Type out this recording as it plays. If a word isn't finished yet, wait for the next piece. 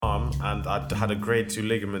arm, and I had a grade 2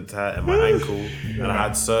 ligament tear in my ankle, and I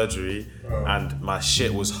had surgery, and my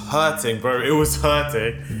shit was hurting, bro. It was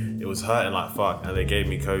hurting. It was hurting like fuck, and they gave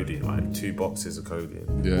me codeine, like 2 boxes of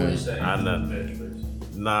codeine. Yeah. And then,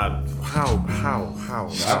 nah, how?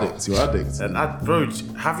 You're addict. And bro,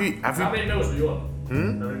 have you? How many mils were you on? How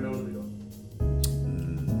many mils were you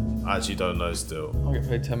on? I actually don't know still. I get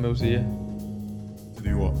paid 10 mils a year. To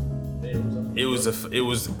do what? It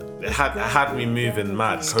had me moving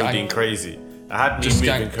mad, codeine crazy. It had me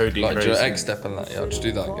moving codeine like crazy. X-step and that, yeah, I'll just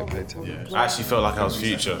do that and get paid 10 mils. I actually felt like I was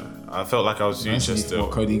future. I felt like I was future still.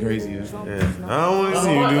 Coding crazy, yeah. I want to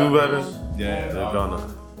see you do better. Yeah. They're gonna.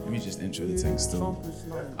 Let me just intro the thing still.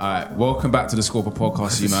 Alright, welcome back to the Scorper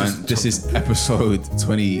Podcast, you man. This is episode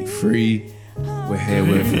 23. We're here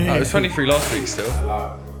with... It was 23 last week still.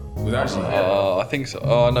 Was actually... I think so.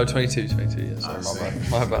 Oh, no, 22, yeah, sorry,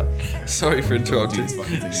 my bad. Sorry for interrupting.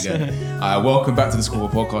 Welcome back to the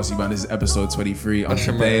Scorper Podcast, you man. This is episode 23. I'm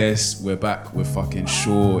Thaddeus. We're back with fucking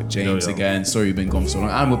Shaw, James again. Sorry you've been gone for so long.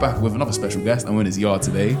 And we're back with another special guest. I'm in his yard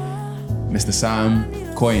today. Mr. Sam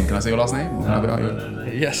Coyne. Can I say your last name? No.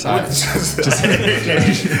 Yes, I. Just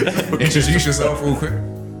introduce yourself real quick.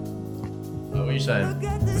 What are you saying?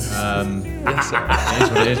 It is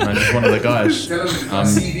what it is, man. Just one of the guys.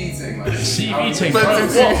 CV thing. Like. CV thing, bro.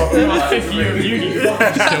 What? My fifth year of uni. Still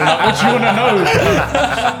like, what do you want to know?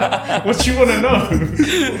 What do you want to know?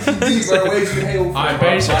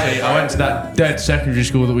 Basically, I went to that dead secondary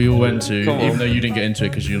school that we all went to, even though you didn't get into it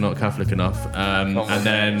because you're not Catholic enough. And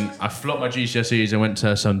then I flopped my GCSEs and went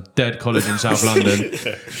to some dead college in South London.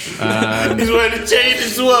 He's wearing a chain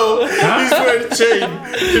as well. He's wearing a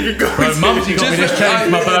chain. Bro, Mumsy got me this chain for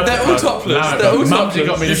my birthday. They're all topless. Mumsy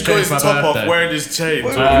got me this chain for my top birthday. off wearing his chain.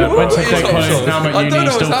 Went to dead college, now I'm at uni,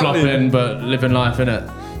 still flopping, but living life, innit?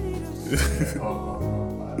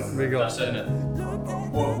 That's it, innit?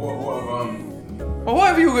 Well, why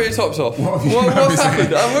have you all got your tops off? What's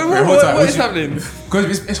happened? What is happening?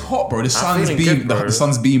 Because it's hot, bro. The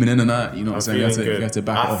sun's beaming in and out. You know what I'm saying? You have to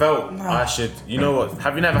back I off. felt I should. You know what?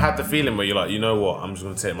 Have you never had the feeling where you're like, you know what? I'm just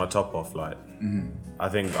gonna take my top off. Like, I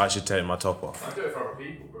think I should take my top off. I do it for other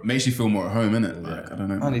people, bro. Makes you feel more at home, innit? Like, I don't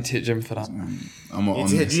know. I need to hit gym for that. I'm not on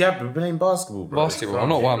Do this. you have been playing basketball, bro? Basketball, I'm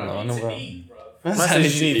not one though. I'm not one. Man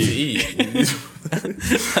says you need to eat.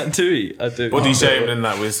 I do eat. Body shaming and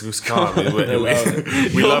that was calm. We love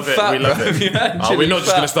it. We love it. We're not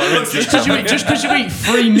just gonna start rinsing. Just because you eat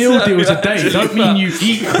 3 meal deals a day, don't mean you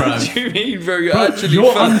eat, bro. What do you mean, bro? You're Bro, actually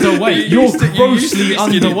you're fat. underweight. You're grossly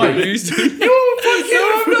underweight.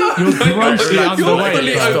 You're grossly You're underweight.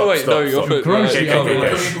 fully overweight. No, you're Grossly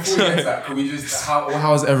overweight. Before we get to that, can we just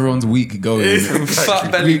how's everyone's week going?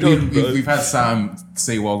 Fat belly dog, bro. We've had Sam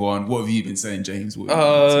say on. What have you been saying, James?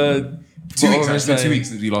 2 weeks. It's been 2 weeks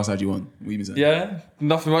since we last had you on. What have you been saying? Yeah,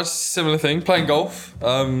 nothing much. Similar thing. Playing golf.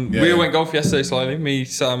 We all went golf yesterday slightly. Me,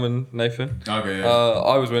 Sam, and Nathan. Okay. Yeah.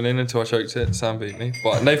 I was winning until I choked it. Sam beat me,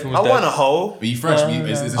 but Nathan was I dead. won a hole. Are you fresh?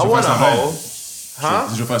 Is this I your won first a time hole. playing? Huh?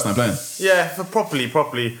 This is your first time playing? Yeah, for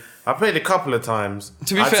properly. I played a couple of times.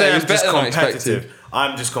 To be I'd fair, say it was I'm just better than I competitive. expected.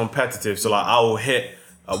 I'm just competitive, so like I will hit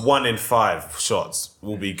a 1 in 5 shots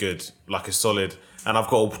will be good, like a solid. And I've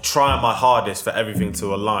got to try my hardest for everything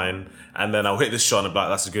to align, and then I'll hit this shot and be like,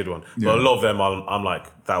 that's a good one. Yeah. But a lot of them, I'm like,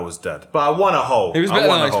 that was dead. But I won a hole. It was better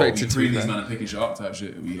than I expected. Three of these men are picking shit up type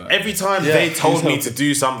shit. We like, Every time they told me to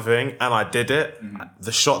do something and I did it,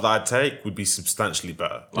 the shot that I'd take would be substantially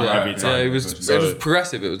better. Like every time. Yeah, it was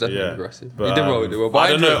progressive. It was definitely progressive. But, You did well. But I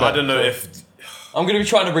don't know if I'm gonna be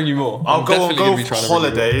trying to bring you more. I'll go on definitely golf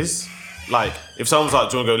holidays. Like, if someone's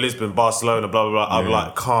like, do you want to go Lisbon, Barcelona, blah, blah, blah, I'll be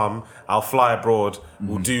like, calm, I'll fly abroad,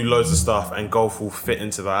 we'll do loads of stuff, and golf will fit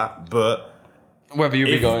into that. But Whether you'll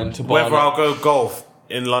be going to whether Barnet. I'll go golf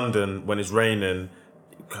in London when it's raining,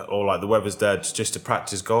 or like the weather's dead, just to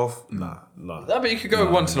practice golf, nah. No, but you could go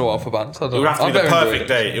once in a while for bands. It would have to be the perfect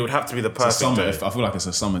day. It would have to be the perfect summer. day. I feel like it's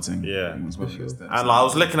a summer thing. Yeah. And like, I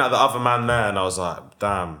was looking at the other man there, and I was like,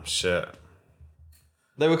 damn, shit.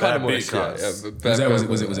 They were kind of Bare moist, boot yeah. cuts.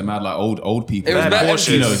 Was it mad like old people? It was Bare bare Porsches.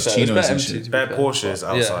 Chinos Chinos and shit. Bare Porsches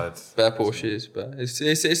outside. Yeah, bare Porsches, but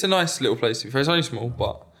it's a nice little place to be fair. It's only small,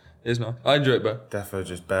 but it's nice. I enjoy it, bro. Defo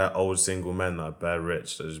just bare old single men that are bare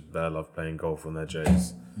rich that just bare love playing golf on their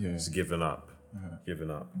J's. Yeah. Just giving up.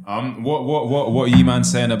 Giving up. What are you man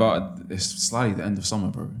saying about it's slightly the end of summer,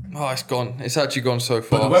 bro? Oh, it's gone. It's actually gone so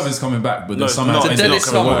fast. But the weather's coming back, but No, the summer it's not. it's The not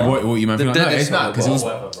deadest coming. summer. What you man The feel like? No, deadest it's not because it was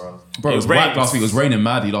Weather, bro. it was It whack rained. last week. It was raining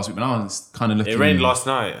madly last week, but now it's kind of looking. It rained last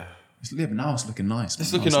night. Yeah, but now it's looking nice.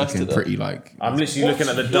 It's man. looking Now nice today. pretty like. I'm literally looking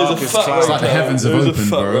at the There's a darkest fat cloud. It's like the heavens have There's a opened,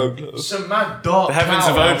 fat bro. road. It's a mad dark The heavens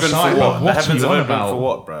have cloud opened outside, for bro. what? The What are heavens you have on opened about? for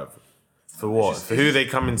what, bruv? For what? For who they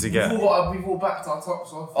coming to get? We've all backed our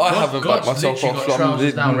tops off. I haven't backed myself off.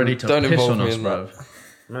 Trousers down ready to Don't piss involve on me us, in bro. that.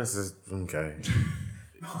 Man says, okay.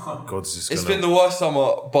 God's just It's gonna... been the worst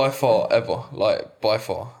summer by far ever. Like, by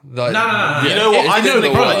far. Like, No. You know what? I know, bro.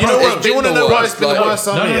 You know what? Do you want to know why it's been the worst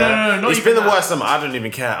summer? No, It's been the worst summer. I don't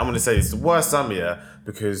even care. I'm gonna say it's the worst summer, yeah,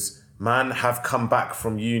 because man have come back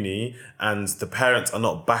from uni and the parents are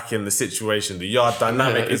not back in the situation. The yard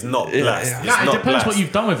dynamic is not blessed. It's Nah, it not depends blessed. what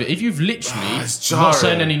you've done with it. If you've literally, it's I'm not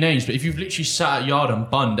saying jarring. any names, but if you've literally sat at yard and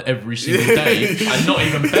bunned every single day and not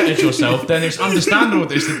even bettered yourself, then it's understandable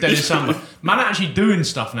that it's the deadest summer. Man are actually doing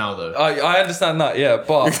stuff now, though. I understand that, yeah,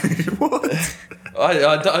 but What?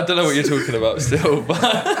 I don't know what you're talking about still,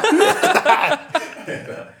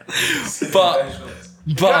 but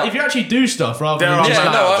If you actually do stuff rather There than are just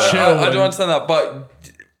men yeah, out like, there. chill I do and- understand that, but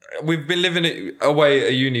we've been living it away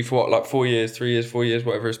at uni for what, like 4 years, 3 years, 4 years,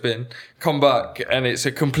 whatever it's been. Come back and it's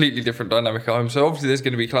a completely different dynamic at home. So obviously there's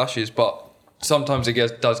going to be clashes, but sometimes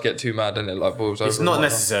it does get too mad and it like boils over. It's and not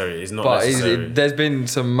whatnot. necessary. It's not But necessary. there's been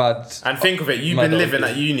some mad. And think of it, you've Mad been living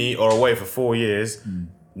arguments. at uni or away for 4 years,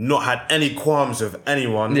 not had any qualms with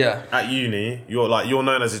anyone Yeah. at uni. You're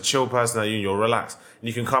known as a chill person at uni, you're relaxed. And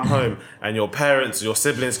you can come home and your parents, your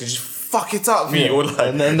siblings can just fuck it up for you. Or like,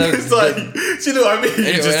 And then it's like, do you know what I mean?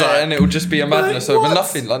 You're just like, and it will just be a madness Like, over what?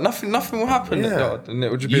 nothing. Like nothing will happen. Yeah. God, and it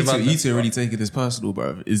will just be a You madness. two are really taking this personal,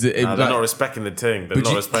 bro. Is it? nah, like, they're not respecting the thing. They're But not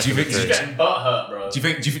do respecting you the think- thing. Getting butt hurt, bro. do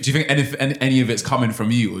you think any of it's coming from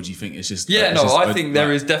you, or do you think it's just? Yeah, it's no, just I think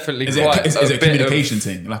there is definitely quite Is it a a bit communication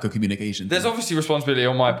thing, like a communication? There's thing? obviously responsibility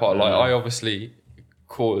on my part. Like I obviously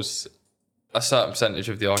cause a certain percentage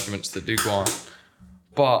of the arguments that do go on,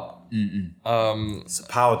 but It's a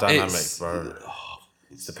power dynamic, It's- bro.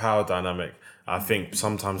 It's the power dynamic. I think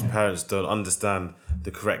sometimes parents don't understand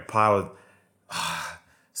the correct power.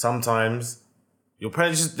 Sometimes your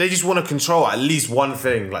parents they just want to control at least one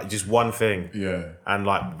thing, like just one thing. Yeah. And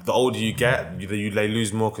like the older you get, they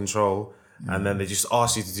lose more control, and then they just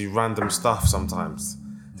ask you to do random stuff sometimes.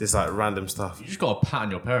 Just like random stuff. You just got to pat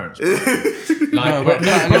on your parents. no, but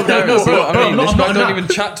I mean, this guy don't even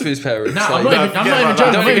chat to his parents. Nah, Like, I'm not even joking.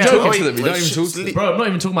 I'm not even joking. to them. You don't even talk to them. Bro, I'm not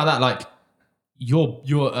even talking about that. Like,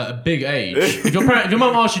 you're at a big age. If your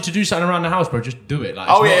mum asks you to do something around the house, bro, just do it. Like,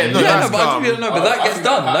 Oh, it's yeah, not- no, Yeah, that's no, but calm. but that gets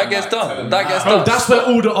done. That gets done. That gets Bro, done. that's where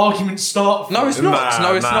all the arguments start. No, it's not. Nah,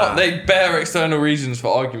 No, it's nah. not. They bear external reasons for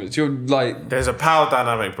arguments. You're like, There's a power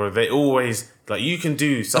dynamic, bro. They always like you can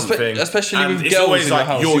do something, especially and with it's girls always in the like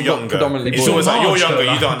house, you're you've got younger. predominantly It's boys. always like you're Marge, younger. though, You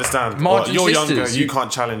like- don't understand. Marge Or and you're younger. sisters, You you- can't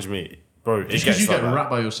challenge me, bro. It Just gets because you like get that. rapped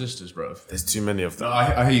by your sisters, bro. There's too many of them.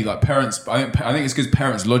 I hear you. Like parents, I think it's because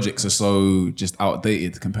parents' logics are so just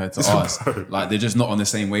outdated compared to ours. Like they're just not on the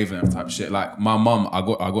same wavelength type shit. Like my mum, I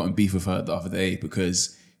got in beef with her the other day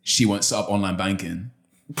because she won't set up online banking.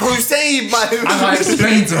 Bro, same, man. And I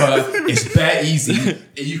explained to her, it's bare easy.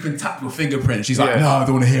 You can tap your fingerprint. She's like, Yeah. no, I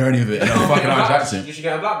don't want to hear any of it. And I'm fucking Irish accent. You should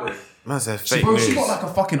get a BlackBerry. Man said fake Bro, news. she got like a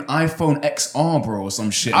fucking iPhone XR, bro, or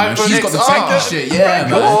some shit. Man. iPhone She's got the XR? tanky shit, yeah,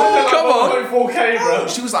 man. come on. 4K, bro.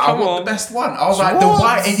 She was like, I Come want on. the best one. I was like, then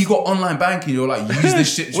why ain't you got online banking? You're like, use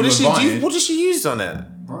this shit to What your does she do? advantage. What does she use on it?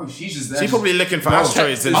 Bro, she's just there. She's probably looking for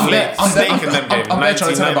ashtrays and I'm there Snake in them games. I'm there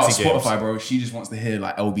trying to tell her about 1990 games. Spotify, bro. She just wants to hear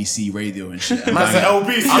like LBC radio and shit. Man said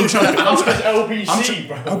LBC. I'm trying to. LBC,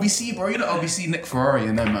 bro. LBC, bro. You know LBC, Nick Ferrari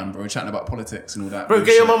and them, man, bro. Chatting about politics and all that. Bro,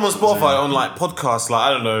 get your bullshit. mum on Spotify on like podcasts, like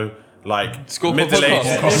I don't know, like Scorpio middle-aged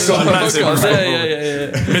podcast. Scorpio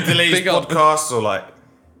podcast. middle-aged Big up. podcasts, or like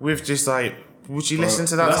with just like, would you listen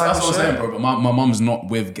to that That's type what of I'm shit? saying, bro. But my mum's not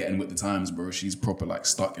with getting with the times, bro. She's proper like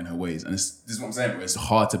stuck in her ways, and this is what I'm saying, bro. It's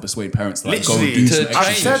hard to persuade parents to like go Literally, do to some I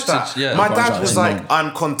extra said shit. that. Yeah. My Branch dad out was and like, long.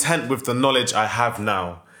 I'm content with the knowledge I have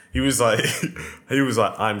now. He was like,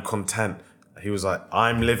 I'm content. He was like,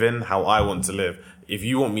 I'm living how I want to live. If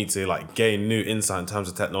you want me to like gain new insight in terms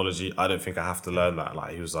of technology, I don't think I have to learn that.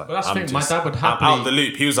 Like he was like, But that's the I'm thing, my dad would I'm happily- out the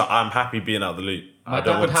loop. He was like, I'm happy being out the loop. My I don't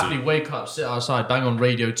dad would want happily to. wake up, sit outside, bang on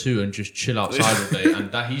Radio 2 and just chill outside all day.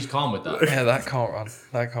 And that he's calm with that. Yeah, that can't run.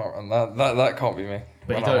 That can't run. That can't be me.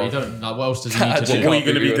 But When you I'm don't, like, what else does he need to Actually, do? What are you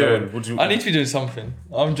can't gonna be when doing? I'm- Would you- I need to be doing something.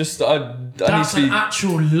 I need That's to an be.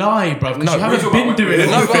 actual lie, bro. Because No, you haven't been doing it.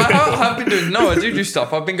 No, but I have been doing. No, I do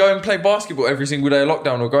stuff. I've been going and play basketball every single day of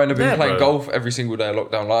lockdown, or I've been Yeah, playing bro. golf every single day of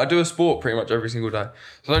lockdown. Like I do a sport pretty much every single day.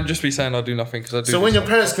 So don't just be saying I do nothing because I do. So when do your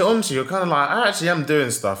parents get onto you, you're kind of like, I actually am doing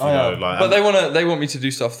stuff, you know, like. but they want me to do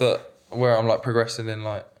stuff where I'm like progressing in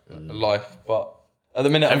like life. But at the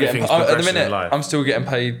minute Everything's at the progression minute in life. I'm still getting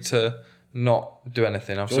paid to not do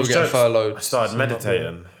anything. I'm still George getting Jokes, furloughed. I started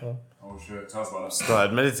meditating. Oh shit, tell us about that.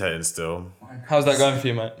 Started meditating still. How's that going for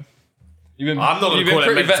you, mate? You've been, I'm not gonna you've been call it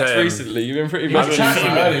pretty vexed meditating. recently. You've been pretty You're vexed chatting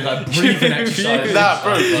recently. earlier, like breathing exercises. Nah,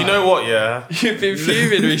 bro, you know what, yeah? You've been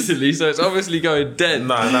fuming recently, so it's obviously going dead.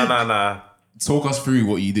 Nah. Talk us through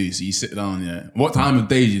what you do. So you sit down, yeah. What time of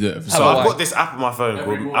day do you do it? So How I've about got this app on my phone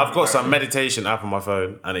called, I've got some meditation app on my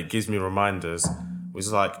phone and it gives me reminders. Which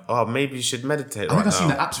is like, oh, maybe you should meditate I right think I've seen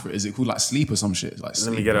the now. apps for it. Is it called like sleep or some shit? Like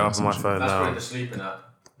Let me get it up on my phone That's now. probably the sleeping app.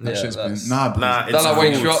 That shit's been, that's- nah, Nah, That like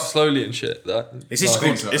wakes you up called- slowly and shit. It's just No, I called,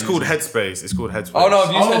 think so, it's I called think Headspace. It's called Headspace. Oh no,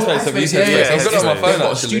 I've used Headspace. I've used Headspace, Headspace. yeah, I've got it on my Headspace. phone They've got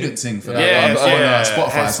a actually. student thing for that. Yeah, Like, yeah, on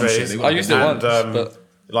Spotify or some shit. Headspace. They got I used it that. once, but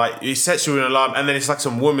Like it sets you an alarm, and then it's like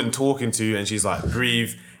some woman talking to you, and she's like,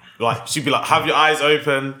 breathe. Like she'd be like, have your eyes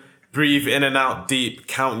open, breathe in and out deep,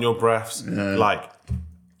 count your breaths. Like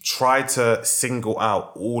try to single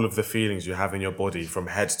out all of the feelings you have in your body from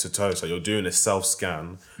head to toe. So you're doing a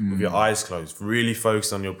self-scan with your eyes closed. Really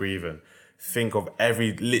focus on your breathing. Think of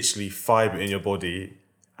every literally fiber in your body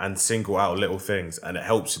and single out little things, and it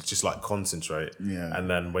helps you just like concentrate. Yeah. And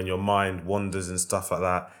then when your mind wanders and stuff like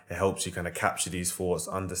that, it helps you kind of capture these thoughts,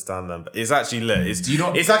 understand them. But it's actually lit.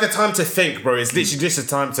 It's like a time to think, bro. It's literally just a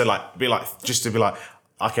time to like be like,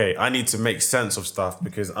 okay, I need to make sense of stuff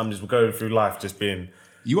because I'm just going through life just being.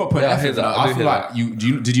 You got to put Yeah, I effort hear in that. that. I I do feel hear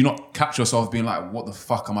like did you not catch yourself being like, what the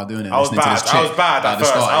fuck am I doing? I was bad. I was bad at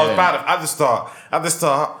first. I was bad at the start. At the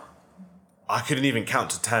start, I couldn't even count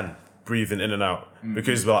to 10 breathing in and out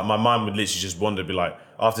because like my mind would literally just wander. Be like,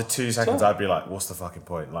 after 2 seconds, I'd be like, what's the fucking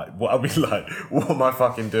point? Like, what? I'd be like, what am I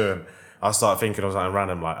fucking doing? I start thinking of something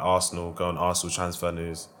random like Arsenal, go on Arsenal transfer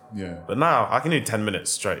news. Yeah. But now I can do 10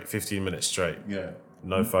 minutes straight, 15 minutes straight. Yeah.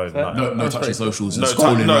 No phone. No touching socials, No, just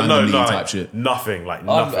scrolling randomly type like, shit. nothing, like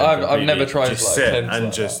nothing. I've completely. never tried Just to, like, sit cleanse and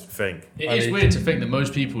like just think. It's weird to think that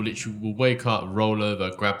most people literally will wake up, roll over,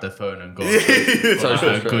 grab their phone, and go Social for a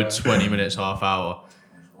straight, good yeah. 20 minutes, half hour.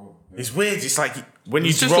 It's weird. It's like when you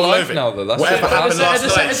It's just roll life over, now, though. That's whatever it. happened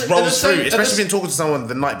last night it's rolls the same- through. it's the Especially if you've been talking to someone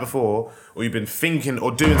the night before, or you've been thinking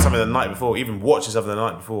or doing something the night before, even watching something the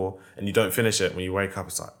night before, and you don't finish it when you wake up.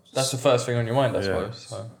 It's like That's the first thing on your mind, I Yeah. suppose.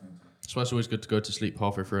 So That's why it's always good to go to sleep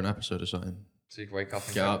halfway through an episode or something. you can wake up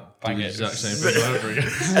and Get up, do bang the it. exact same thing over again.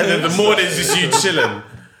 and then the morning's just you chilling.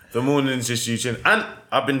 The morning's just you chilling. And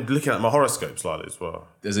I've been looking at my horoscopes lately as well.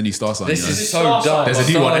 There's a new star sign. This you know? is so dumb. There's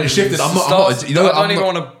a new one and it shifted. I'm not. You know, I don't I'm even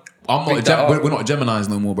not- want to. I'm not. Beat that We're up. not Geminis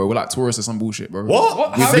no more, bro. We're like Taurus or some bullshit, bro.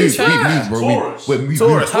 What? How We've do you moved, change? bro. Taurus. We've moved.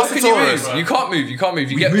 Taurus. How What's can the you Taurus? move? You can't move. You can't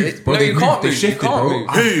move. You We get moved, bro. no. They You moved. can't They move. You shifted, can't bro. move.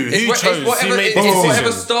 Who It's chose? whatever, Who made it's the whatever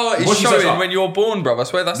decision? star is What she says, showing like- when you're born, bro. I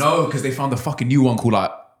swear that's No, because they found a fucking new one called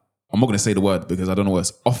like. I'm not gonna say the word because I don't know what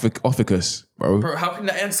it's Ophicus, bro. Bro, how can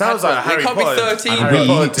that end? Sounds like a Harry It can't Potter. be 13. Harry bro.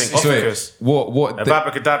 Potter Read. thing, So wait, Ophicus. what?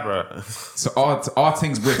 Abracadabra. So our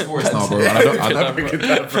things with Taurus now, bro. And I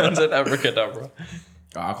don't. Friends at abracadabra.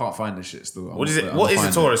 I can't find this shit still. What is it? What is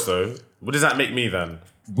a Taurus though? What does that make me then?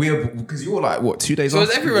 We're because you're like what 2 days So off?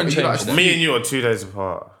 has everyone You like- changed? Me and you are 2 days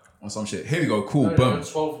apart. or some shit. Here we go. Cool. Boom.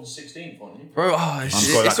 12th and 16th, aren't you? Bro,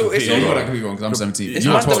 it's got that all. It's completely You all. got that completely wrong because I'm 17. It's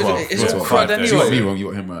You're mad that 12. it's You're all 12. crud days. You got anyway. me wrong. You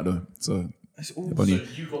got him right though. So It's all. funny. So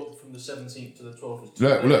you got from the 17th to the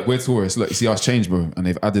 12th. Look, we're Taurus. Look, you see ours changed, bro, and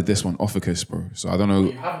they've added this one, Ophicus, bro. So I don't know.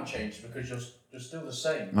 You haven't changed because you're still the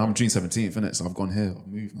same. Now I'm June 17th, innit? So I've gone here. I've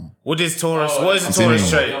moved now. What is Taurus? What is a I'm Taurus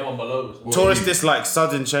saying- trait? The other one below. Taurus dislikes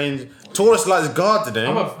sudden change. Taurus likes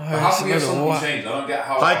gardening. How can we have something changed? I don't get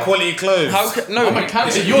how. High quality clothes. How can, no, I'm a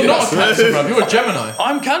Cancer. You're not a Cancer, bruv. You're a Gemini.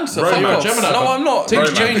 I'm Cancer. Bro, fuck you're a off. Gemini. No, bruv. I'm not. Things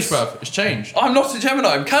Bro, changed, bruv. It's changed. I'm not a Gemini.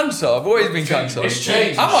 I'm Cancer. I've always been Cancer. It's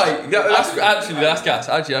changed. Am I? That's gas.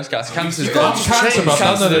 Actually, that's gas. Cancer's You good. can't just change bruv.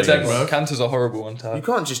 That's something. the thing, bro. Cancer's a horrible one to You have.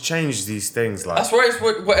 can't just change these things like. That's where it's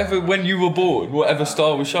whatever when you were born, whatever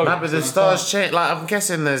star was showing. Nah, but the stars change. Like I'm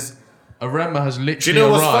guessing there's. Arema has literally Do you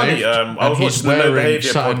know what's arrived, funny? I was and he's watching the No wearing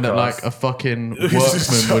Behaviour something that podcast. like a fucking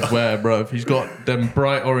workman would wear, bro. He's got them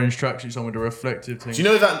bright orange tracksuits on with the reflective thing. Do you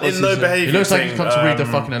know that in No Behaviour? He looks like he's thing, come to read the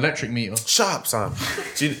fucking electric meter. Shut up, Sam.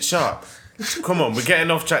 Shut up. Come on, we're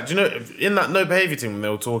getting off track. Do you know in that No Behaviour thing when they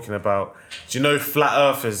were talking about? Do you know flat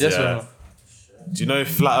earthers? Yes or yeah. no? Do you know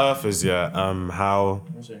flat earthers? Yeah. How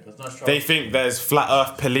they think there's flat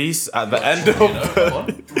Earth police at the end of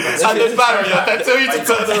at the barrier. They tell you to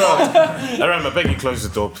turn around. Aram, I beg you close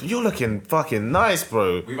the door. You're looking fucking nice,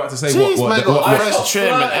 bro. We about to say Jeez, what? man, got what fresh trim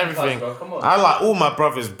and flat everything. empire, bro, come on. I like all my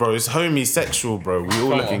brothers, bro. It's homosexual, bro. We all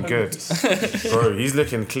looking good, bro. He's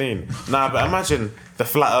looking clean. Nah, but imagine the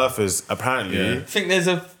flat earthers. Apparently, I think there's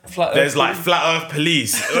a flat. there's like flat Earth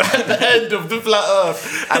police at the end of the flat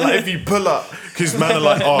Earth, and like if you pull up, because man are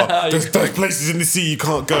like, oh, there's places in the sea you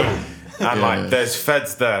can't go. And like, there's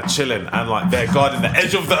feds there chilling, and like they're guarding the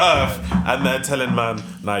edge of the earth, and they're telling man,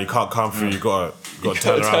 "No, you can't come through. You gotta Got to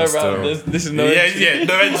turn around still. This is no Yeah, entry. yeah,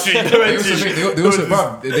 no entry, no They also entry. think, they also,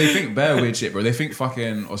 bro, they think bare weird shit, bro. They think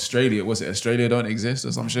fucking Australia, was it Australia don't exist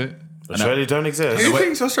or some shit? Australia don't exist. Who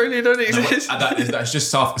thinks Australia don't exist? That's just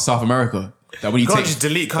South America. That when you Can't take, just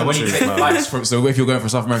delete that when you countries, take man. flights from, so if you're going from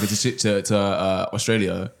South America to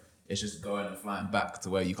Australia, it's just going and flying back to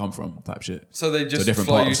where you come from, type shit. So they To a just different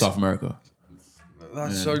fly part you. of South America.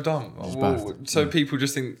 That's so dumb. It's Well, bad. so people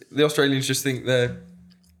just think the Australians just think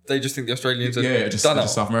they just think the Australians are Yeah, just done out.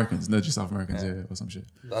 South Americans. No, just South Americans, yeah, or some shit.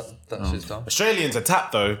 That shit's dumb. Australians are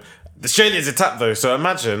tapped though. The Australians are tapped though. So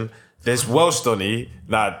imagine this Welsh Donny.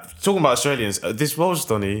 Nah, talking about Australians. This Welsh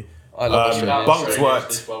Donny. I love Australians. Bunked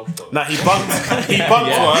worked. Nah, he bunked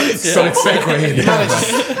worked. So it's segue in.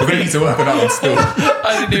 We're gonna need to work on that one still.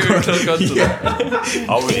 I didn't even click onto that.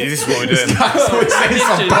 Oh, this is what we're doing. So it's saying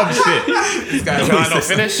some dumb shit. This guy Can I not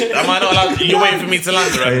finish? Am I not allowed? You're waiting for me to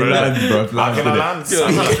land, right, bro? How can I land?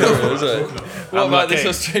 What about this okay.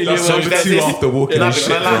 Australian So one? there's Two this- after walking Nah, on but shit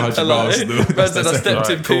can for I land? 100 miles. Man said I stepped in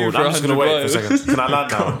Alright, poo cool. for I'm just gonna 100 wait for a miles. second. Can I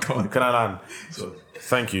land now? Go on. Can I land?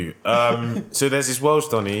 Thank you. So there's this Welsh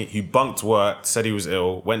Donny who bunked work, said he was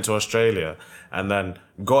ill, went to Australia, and then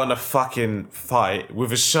got in a fucking fight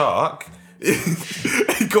with a shark.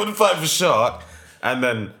 He got in a fight with a shark, and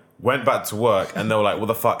then went back to work, and they were like, "What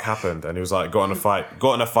the fuck happened?" And he was like, "Got in a fight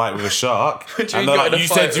with a shark." What do you And mean they're got in like, a "You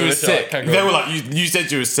fight said you were with a shark? sick." Kangaroo? They were like, "You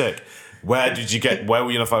said you were sick. Where did you get? Where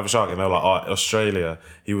were you in a fight with a shark?" And they were like, "Oh, Australia."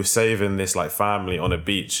 He was saving this like family on a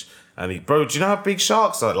beach. And bro, do you know how big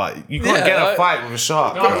sharks are? Like, you can't Yeah, get in a like- fight with a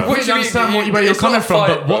shark. I bro. What do completely you understand mean? where you're It's not coming a from, fight,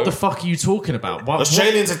 but what bro. the fuck are you talking about? What,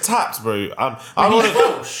 Australians are tapped, bro. I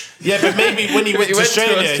wanna, yeah, but maybe when he went to went to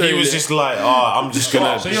Australia, he Australia. was just like, "Oh, I'm just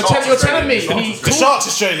gonna." So you're telling me he the shark's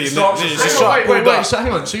Australian. The Hang shark on, pulled up. So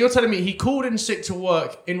hang on. So you're telling me he called in sick to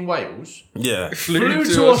work in Wales, Yeah. flew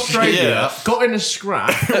to Australia, Yeah. got in a scrap,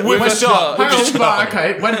 With a shark. hang on, but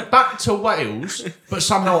okay, went back to Wales, but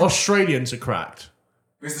somehow Australians are cracked.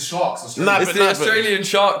 It's the sharks. Nah, It's but the Australian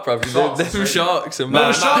shark, bro. Them sharks are The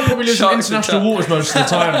mad. shark probably lives in Sharks are international trapped. waters most of the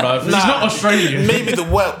time, bro. He's not Australian. Maybe the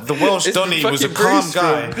Welsh It's Donny was a fucking calm Bruce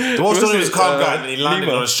guy. from- The Welsh was Donny was a it, calm guy, and he landed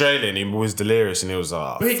Nemo? in Australia, and he was delirious, and he was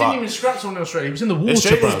like, But he "Fuck." didn't even scrap someone in Australia. He was in the water,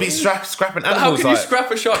 Australians bro. be scrapping How animals. can you like,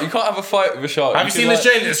 scrap a shark? You can't have a fight with a shark. Have you seen can,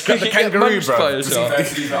 Australians scrap you a can get kangaroo, munched bro? by a shark.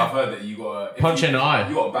 I've heard that you got Punch in the eye.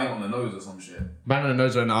 You got a bang on the nose or some shit. Bang on the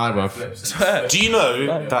nose or in the eye, bro. Do you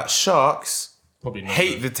know that sharks Probably not.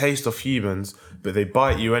 hate the taste of humans, but they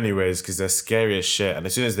bite you anyways because they're scary as shit. And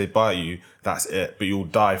as soon as they bite you, that's it. But you'll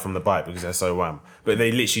die from the bite because they're so wham. But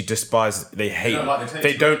they literally despise. They hate. don't like the taste,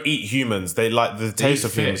 They don't eat humans. They like the taste eat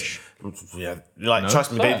of humans. fish. Yeah, like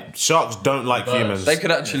trust me, sharks don't like humans. They could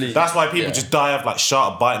actually. That's why people yeah. just die of like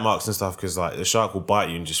shark bite marks and stuff because like the shark will bite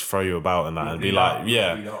you and just throw you about and that and be like,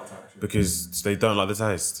 because they don't like the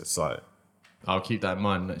taste. It's like, I'll keep that in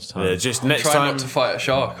mind next time. yeah, just next Try time. not to fight a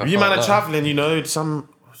shark. I You can't man are lie. traveling, you know, some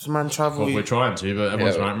man travel. Well, we're trying to, but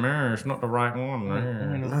everyone's Yeah. like, "Meh, it's not the right one."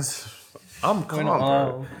 meh." I'm calm,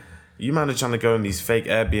 bro. You man are trying to go in these fake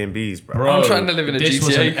Airbnbs, bro. I'm trying to live in a This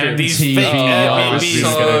was GTA an crib. These MTV fake yard. Airbnbs. We were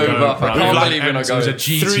So gonna go, rough. I bro. can't Like, believe we're not It was a going.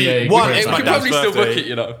 GTA. One crib, is We my could dad's probably still birthday. book it,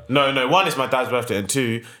 you know. No, one is my dad's birthday, and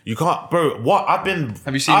two, you can't, bro. What I've been,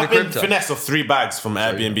 Have you seen I've the been crypto? finessed of 3 bags from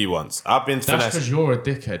Airbnb once. I've been That's finessed. because you're a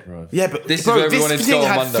dickhead, bro. Yeah, but This is bro, where we this wanted to thing go on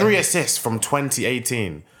had Monday. 3 assists from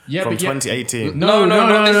 2018. Yeah, from but yeah- 2018. No,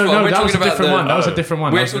 not this one. We're that was talking a about different the- one. That was a different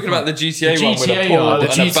one. We're That was a talking different about the GTA The one with a GTA pool yard. The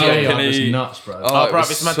and a GTA yard balcony. was nuts, bro. Oh, Oh, it bro,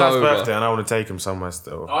 was it's my so dad's rough. birthday, and I want to take him somewhere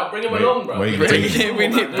still. Alright, bring him along, bro. Where you gonna take him? We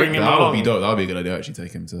need Bring him That would along. be dope. That would be a good idea. Actually,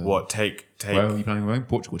 take him to What? Take. Where are you planning on going?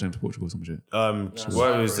 Portugal. Take him to Portugal or some shit.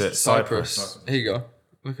 Where is it? Cyprus. Here you go.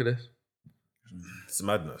 Look at this. It's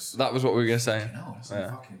madness. That was what we were gonna say. No, it's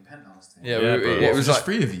Yeah. fucking penthouse thing. Yeah, Yeah, we, bro. it was just like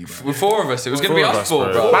 3 of you, bro. with 4 of us. It was gonna be 4 of us us, 4,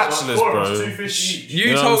 bro. bro. Bachelors, bro. You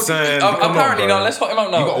You know what told. I'm saying? Come on, Apparently, bro. no. Let's hot him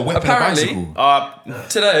up now. You got a whip and a Apparently, bicycle.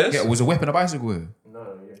 today Yeah, was a whip and a bicycle here.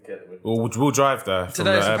 We'll drive there. From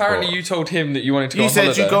today the apparently airport. you told him that you wanted to go You on said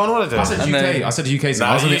holiday. you go on holiday. I said And UK. then- I said UK. Nah,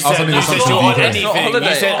 I was on you the said assumption you're on UK. anything. Not holiday.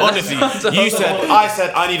 You said honestly. You said I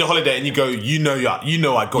said I need a holiday, and you go. You know I got You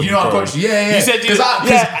know, I bro. got you. Yeah. You said you. Because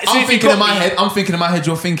Yeah. as soon I'm as you thinking got in my me- head. I'm thinking in my head.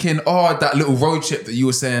 You're thinking, oh, that little road trip that you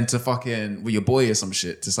were saying to fucking with your boy or some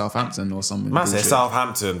shit to Southampton or something. Man said bullshit.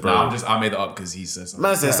 Southampton, bro. Nah, I made it up because he said something.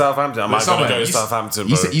 Man said Southampton. I might Somewhere. gonna go to You- Southampton,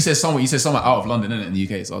 You bro. said somewhere out of London, innit, in the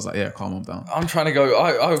UK. So I was like, yeah, calm down. I'm trying to go.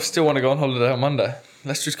 I still want to go on holiday on Monday.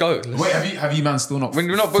 Let's just go. Let's- Wait, have you man still not? We're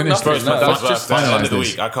not booked finished nothing, it? It's my no. dad's Let's just birthday. At the end of the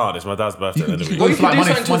finalise week. I can't. It's my dad's birthday. At the end of the You week. We can do Monday-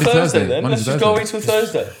 something till Monday, Thursday Thursday. then. Monday Let's to just go Thursday. until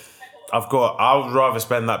Thursday. I would rather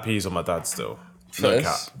spend that piece on my dad still. No cap.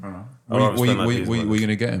 Yes. What are you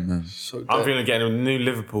gonna get him, man? So I'm dead. feeling getting a new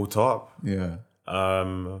Liverpool top. Yeah.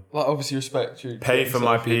 Like obviously respect you. Pay for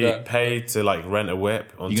my pay to like rent a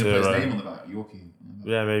whip You onto gonna put his name on the back, Yorkie.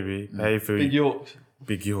 yeah, maybe pay for Big York.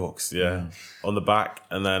 Big Yorks, yeah, on the back,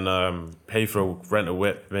 and then pay for rent a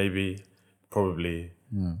whip, maybe, probably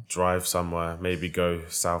drive somewhere, maybe go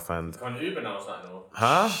Southend. Can't Uber now, is that no?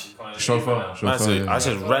 Huh? Chauffeur. I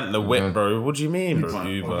said rent the whip, bro. What do you mean, bro?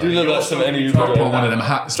 Uber. Do you look like some any Uber Put driver? one of them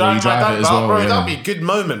hats where you Drive my drive dad it as about, well. bro. Yeah. That'd be a good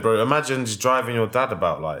moment, bro. Imagine just driving your dad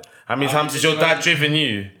about. Like, how many times has your dad driven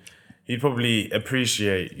you? He'd probably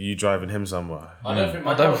appreciate you driving him somewhere. I don't think,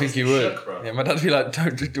 I don't think he would. Yeah, my dad'd be like,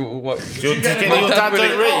 don't do what. Your My dad would-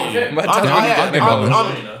 don't rate you. My dad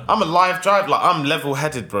would- I'm a live drive. Like, I'm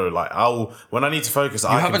level-headed, bro. Like, when I need to focus,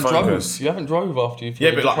 I can focus. You haven't drove after you've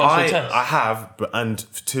Yeah, but like passed your test. I have, but and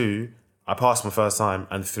 2, I passed my first time,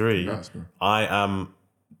 and 3,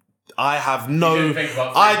 I have no. didn't think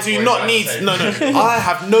about I three do before not you need. had to No. I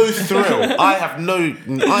have no thrill. I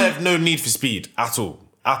have no need for speed at all.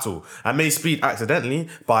 At all. I may speed accidentally,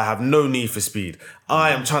 but I have no need for speed.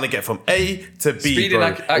 I am trying to get from A to B, Speeding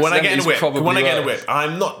bro. When I get in a accidentally is whip, probably worse.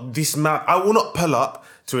 I'm not this man. I will not pull up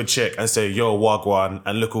to a chick and say, "Yo, wagwan,"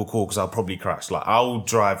 and look all cool because I'll probably crash. Like, I'll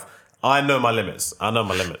drive. I know my limits. And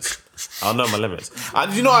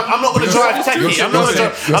you know, I'm not going to drive techie. I'm not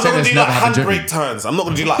going to do like handbrake turns. I'm not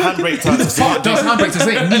going to do like handbrake turns. Fuck those handbrakes.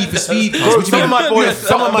 There's no need for speed. Bro, What do you mean?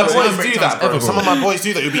 some of my boys handbrake do turns that, bro. ever, bro. Some of my boys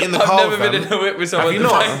do that. You'll be in the I've car never with been them. in a whip with someone you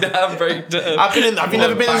that not? banged the handbrake down. Have you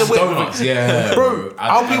never been in the whip? Stovers, yeah. Bro,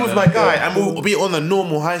 I'll be with my guy and we'll be on a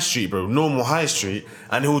normal high street, bro. Normal high street.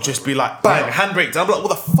 And he'll just be like, bang, handbrake. I'm like, what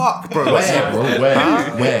the fuck, bro? Where, bro?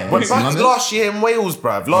 Where? We're back last year in Wales,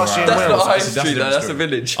 bruv. Last year in That's Wales. not high That's a street, different that's a story.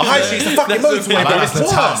 village. A high street's a fucking motorway, bro. That's It's the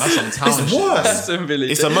worse. town. That's some town It's shit. worse. That's a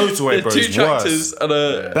village. It's a motorway, bro. There's It's two worse. tractors and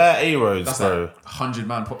a... Bare A roads, That's bro. like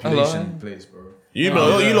 100-man population place, bro. You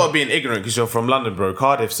lot being ignorant because you're from London, bro.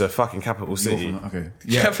 Cardiff's a fucking capital city. Okay.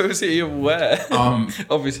 Yeah. Capital city of where?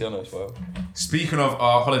 Obviously I know as well. Speaking of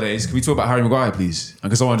our holidays, can we talk about Harry Maguire, please? And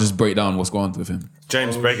can someone just break down what's going on with him?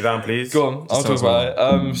 James, break it down, please. Go on, I'll tell talk us about it.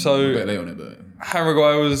 A bit So late on it, but Harry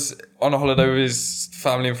Maguire was on a holiday with his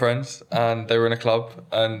family and friends, and they were in a club,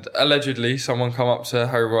 and allegedly someone come up to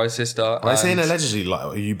Harry Maguire's sister. Am I saying allegedly? Like,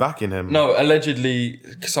 are you backing him? No, allegedly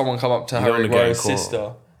someone come up to don't Harry wanna get Maguire's caught.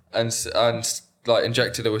 sister and like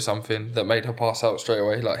injected her with something that made her pass out straight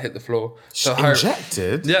away, like hit the floor. So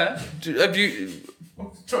Injected? Yeah. Have you?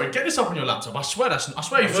 Sorry, get this up on your laptop. I swear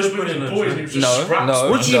you've just put in boys and he was just No, scraps. no.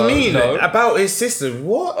 What do you mean? No. About his sister?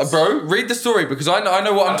 What? Bro, read the story because I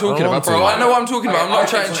know what I'm talking about, bro. I know what I'm talking about. I'm not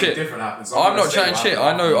chatting shit. I'm not chatting shit.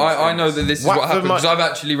 I know that this is what happened because I've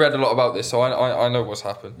actually read a lot about this, so I know what's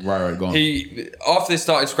happened. Right, go on. He after this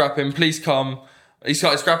started scrapping. Police come. He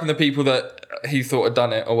started scrapping the people that he thought had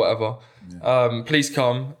done it or whatever. Police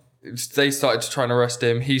come. They started to try and arrest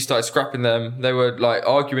him. He started scrapping them. They were like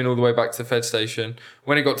arguing all the way back to the Fed station.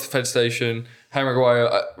 When he got to the Fed station, Harry Maguire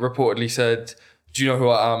reportedly said, "Do you know who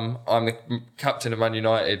I am? I'm the captain of Man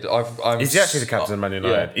United. Is he actually the captain of Man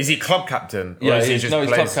United? Yeah. Is he club captain? Or Yeah, is he he's just club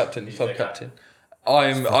plays- captain. He's club captain.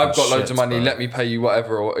 I've got loads shit, of money. bro. Let me pay you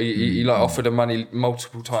whatever. Or he like offered him money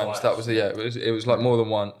multiple times. That was it was like more than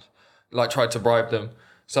once. Like tried to bribe them.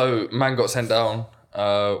 So man got sent down.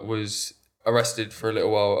 Was arrested for a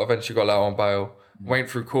little while. Eventually got out on bail. Went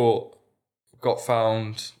through court. Got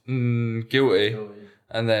found guilty.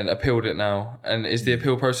 And then appealed it now. And is the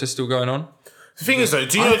appeal process still going on? The thing is though,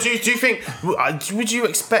 do you think, would you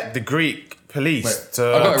expect the Greek police to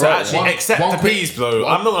got it right. actually accept the peas, though?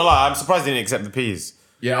 I'm not gonna lie, I'm surprised they didn't accept the peas.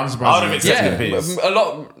 Yeah, I'm I surprised. would have you accepted didn't. the peas. A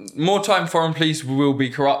lot more time foreign police will be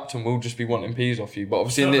corrupt and will just be wanting peas off you. But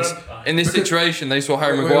obviously in this situation, they saw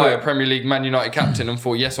Harry Maguire, Premier League Man United captain, and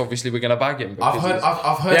thought, yes, obviously we're going to bag him. I've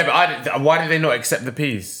heard. Yeah, but why did they not accept the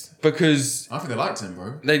peas? Because I think they liked him,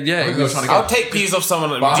 bro. they I think they were trying to I'll get. take peas off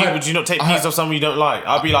someone. Would you not take peas off someone you don't like?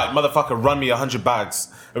 I'll be like, motherfucker, run me 100 bags.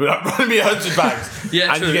 I'll be like, run me 100 bags.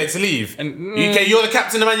 Yeah, and true. you get to leave. And- Okay, you're the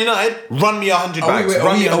captain of Man United. Run me 100 Are bags.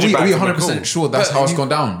 Run me 100 we bags. 100% sure that's how it's gone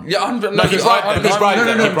down? yeah, No, he bribed them. He bribed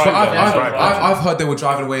them. No. He But bribed them. I've heard they were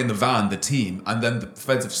driving away in the van, the team, and then the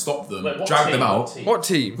feds have stopped them, Wait, what dragged team? them out. What team? what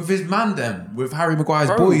team? With his man, then with Harry Maguire's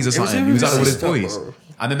Bro, boys or it was something. him He was and out there with his his boys, sister, bro.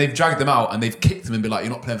 and then they've dragged them out and they've kicked him and been like,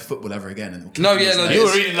 "You're not playing football ever again." And No, yeah, no. You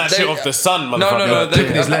were reading that shit off the Sun, motherfucker. No.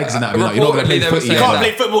 clipping his legs and that. Like, you're not going to play Reportedly, they were footy. saying You can't that.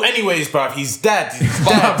 play football anyways, bruv. He's dead. He's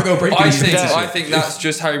I have to dead. go break his legs. I think that's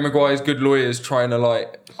just Harry Maguire's good lawyers trying to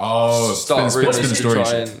like Oh, start spin really the story.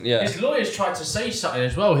 try and yeah. His lawyers tried to say something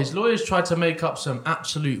as well. His lawyers tried to make up some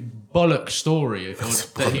absolute bollock story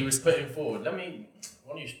that he was putting forward. Why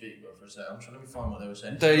don't you speak, bro, for a second? Let me find what they were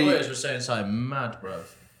saying. They- His lawyers were saying something mad, bro.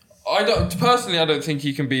 I don't think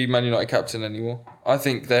he can be Man United captain anymore. I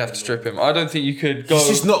think they have to strip him. I don't think you could go. He's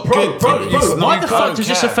just not Bro, good. why the fuck don't does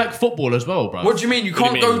this care. affect football as well, bro? What do you mean? You What do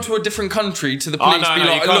can't you go mean? to a different country to the Oh, police no, be no,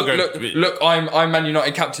 like, you can't look, go- I'm Man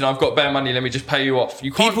United captain. I've got bare money. Let me just pay you off.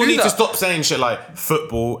 You can't People do need that. to stop saying shit like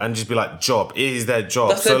football and just be like job. It is their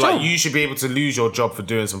job. That's So their like job. you should be able to lose your job for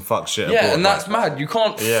doing some fuck shit. Yeah, abroad, and like. that's mad. You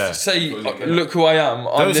can't Yeah. say, look who I am.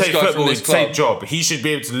 I'm Don't this say guy football. from this Say club. job. He should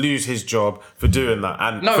be able to lose his job for doing that.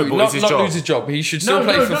 And No, football not is his not job. lose his job. He should still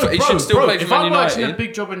play for. He should still play for if Man I worked in a United.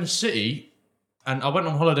 big job in the city and I went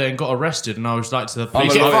on holiday and got arrested and I was like to the I'm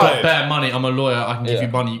police, a I've lawyer. got bare money, I'm a lawyer, I can give Yeah. you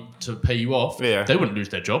money to pay you off. Yeah. They wouldn't lose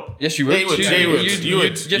their job. Yes, you would. Yeah, you would. Yeah, you would. You would.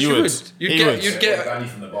 Yes, You you would. would. You'd You get. would. You'd get. Danny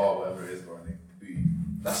from the bar, whatever it is, bro.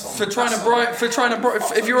 That's For trying to bribe,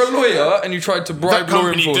 if you're a lawyer and you tried to bribe That law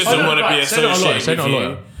company enforcement, doesn't want to be right. Say not a lawyer, associated say with not a you.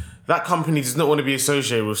 lawyer. That company does not want to be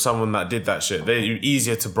associated with someone that did that shit. They're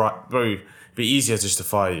easier to bribe, bro. It'd be easier just to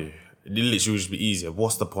fire you. It literally would just be easier.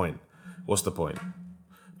 What's the point? What's the point?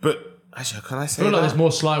 But actually, can I say I feel like that? there's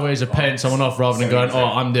more sly ways of paying someone off rather than going, oh,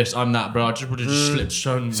 I'm this, I'm that, bro. I just would have just slipped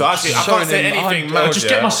shown. So actually, I can't say anything. Mad, just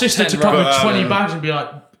get my sister to 10 come with grand. 20 bags and be like,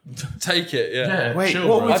 take it. Yeah. yeah, Wait, chill,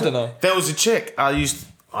 what bro. was I don't know. There was a chick I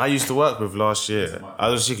used to work with last year. I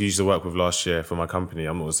was a chick I used to work with last year for my company.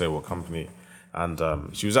 I'm not gonna say what company. And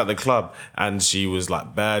she was at the club and she was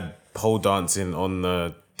like bad pole dancing on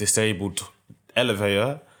the disabled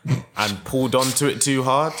elevator and pulled onto it too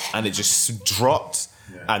hard and it just dropped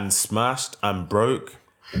and smashed and broke.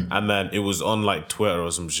 And then it was on like Twitter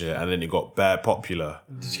or some shit and then it got bare popular.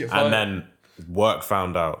 Did she get fired? And then work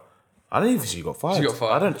found out. I don't even think she got fired. She got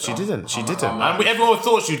fired. I don't. She didn't. She didn't. And everyone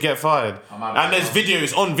thought she'd get fired. And there's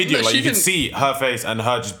videos on video, No, like she you can didn't- see her face and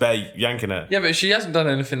her just bare yanking it. Yeah, but she hasn't done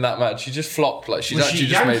anything that mad. She just flopped. Like she's Was actually she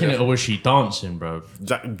just made yanking it. it or was she dancing, bro?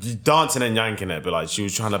 Dancing and yanking it, but like she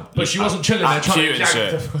was trying to. But she wasn't chilling there act trying to cute and yank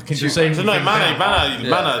shit. the fucking disabled So no, thing man,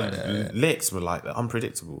 down. licks were like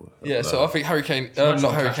unpredictable. Yeah, so I think Harry Kane, not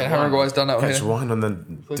Harry Kane, Harry Maguire's done out Catch here. wine on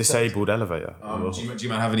the disabled elevator. Do you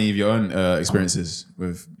man have any of your own experiences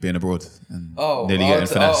with being abroad and Oh, nearly getting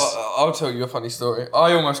finessed? I'll tell you a funny story.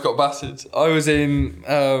 I almost got battered. I was in.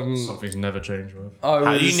 Something's never changed, bro. I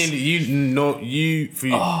was,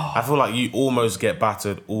 I feel like you almost get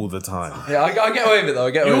battered all the time. yeah, I get away with it though.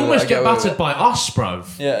 I get You away with almost it. I get away with battered it. by us, bro.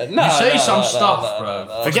 Yeah, no. You say some stuff,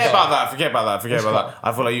 bro. Forget about that.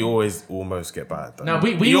 I feel like you always almost get battered. Now,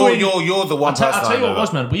 we you're, were in- you're the one person. I'll tell you I know what it was,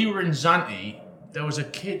 that. man. We were in Zante. There was a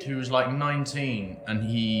kid who was like 19 and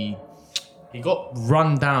he got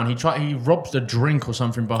run down. He robbed a drink or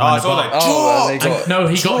something Oh, behind it's the all bar. like, Oh, they "Drop!" got- And no,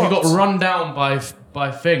 he got Dropped. run down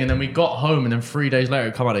by thing, and then we got home, and then 3 days later,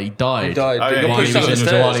 it come out that he died. He died. Oh, He yeah, got while pushed he down the was in-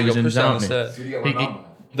 stairs. while he He was got in pushed down the Zante. stairs. Did he get He- run he- down?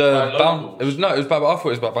 The bounce. It was no. It was bad. I thought it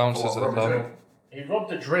was about bouncers at the club. He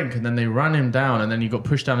robbed a drink, and then they ran him down, and then he got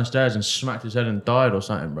pushed down the stairs and smacked his head and died or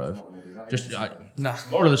something, bro. Just Nah.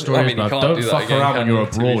 moral of the story I is, mean, you bro, can't don't do that fuck again, around can when you're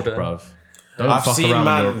you, to be abroad, fair? bro. Don't I've fuck seen around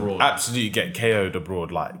when you're man abroad. absolutely get KO'd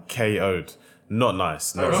abroad, like KO'd. Not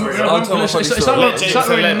nice. No. Remember, I'll tell a it's funny like story. it's like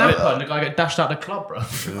we're in Let- Napa and the guy get dashed out the club, bro.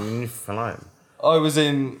 Fine. I was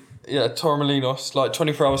in Torremolinos, like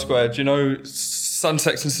 24-hour square. Do you know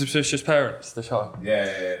Sunsets and Suspicious Parents, the show?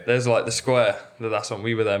 Yeah. There's like the square that's on.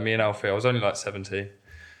 We were there, me and Alfie. I was only like 17.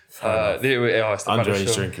 It's the baddest Underage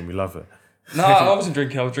show. drinking, we love it. No, I wasn't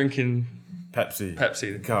drinking. I was drinking Pepsi.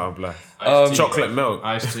 Pepsi. Can't black. Um, Chocolate milk.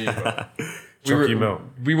 Iced tea, bro. Chalky milk.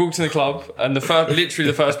 We walked in the club, and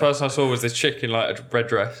literally the first person I saw was this chick in like a red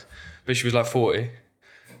dress, but she was like 40.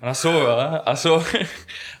 And I saw her. I saw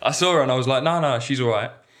her, and I was like, no, she's all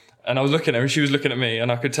right. And I was looking at her, and she was looking at me,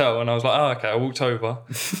 and I could tell. And I was like, oh, okay. I walked over,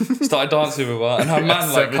 started dancing with her, and her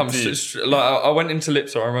man like comes 17. like I went into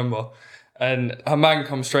Lipsa, I remember, and her man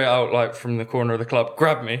comes straight out like from the corner of the club,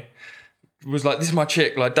 grabbed me, was like, this is my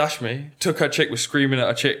chick, like dashed me, took her chick, was screaming at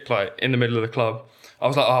her chick like in the middle of the club. I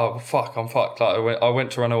was like, oh fuck, I'm fucked. Like I went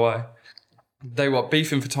to run away. They were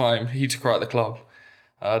beefing for time. He took her out of the club.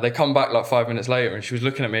 They come back like 5 minutes later, and she was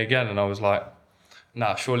looking at me again, and I was like,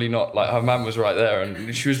 nah, surely not. Like her man was right there,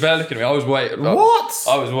 and she was bare looking at me. I was waved. What?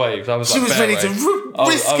 I was waved. I was She like, was bare ready to waved. I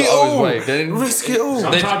was- risk I it was all. waved. They didn't- Risk it all.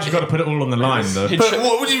 Sometimes you got to put it all on the line, though. He'd But sho-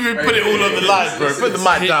 what would you mean put it all on the line, bro? Put the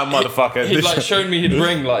mic down, motherfucker. He'd like shown me his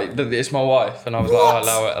ring, like that it's my wife, and I was like, What?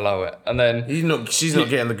 oh, allow it. And then She's not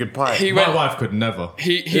getting the good pie. he My went. wife could never.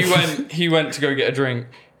 He went to go get a drink,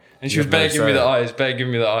 and she was Yeah, no, begging me sorry.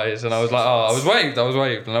 the eyes, and I was like, oh, I was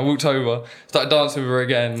waved, and I walked over, started dancing with her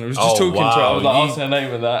again, and was just Oh, talking to her. I was like wow, asking her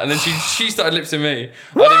name and that, and then she started lipsing me.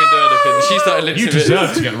 I didn't even do anything. She started lipsing You me.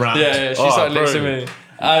 deserve to get wrapped. Yeah, she Oh, started bro. lipsing me,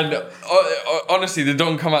 and honestly, the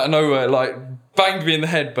don come out of nowhere, like banged me in the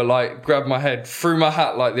head, but like grabbed my head, threw my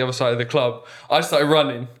hat like the other side of the club. I started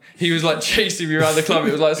running. he was like chasing me around the club.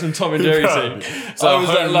 It was like some Tom and Jerry scene. So I was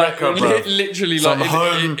home wrecker, bruv. literally Some like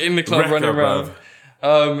home in the club wrecker, running around.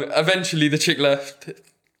 Eventually the chick left.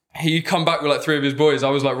 He come back with like 3 of his boys. I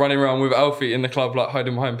was like running around with Alfie in the club, like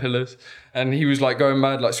hiding behind pillars, and he was like going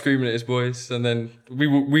mad, like screaming at his boys. And then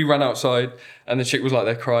we ran outside, and the chick was like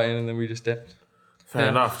there crying, and then we just dipped. Fair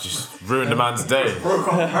enough, just ruined the man's day. Broke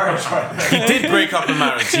up marriage right there. He did break up a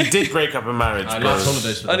marriage. He did break up a marriage, bro. Last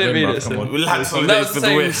holidays for the I didn't win, mean bruv, it, come so- on. Lads That holidays was for the the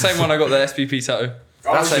same, win. same one I got the SPP tattoo.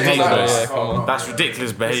 That's Same ridiculous. holiday, yeah, come on. That's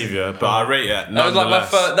ridiculous behaviour, but I rate it That was like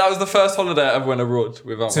nonetheless. that was the first holiday I ever went abroad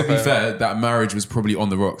without To my be parents. fair, that marriage was probably on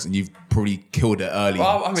the rocks, and you've probably killed it early.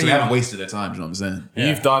 Well, I so mean- they haven't wasted their time. Do you know what I'm saying?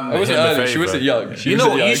 You've done It wasn't him a early, she favour. wasn't young. She You know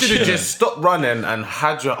wasn't what? You young. should have just stopped running and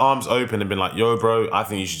had your arms open and been like, "Yo, bro, I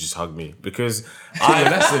think you should just hug me," because Taught you a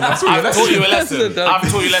lesson. I taught you a I've lesson. taught you a lesson. Lesson, I've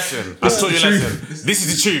taught you a lesson. I've taught you a lesson. This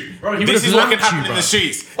is the truth. Bro, he This would've is what can lamped you, happen in bro. the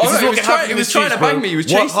streets. Oh, This no, is he what was can trying- happen he in was the trying streets, to bang bro. me, he was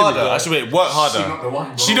Work chasing me, harder. bro. I should wait. Work harder. She not the one,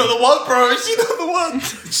 bro. She not the one, bro. She not the one.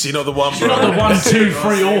 She not the one, bro. Not the 1, 2,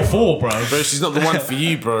 3, or 4, bro. Bro, she's not the one for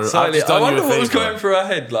you, bro. I've Slightly. just I done wonder you a what was favour. going through her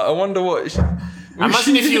head. Like, I wonder what.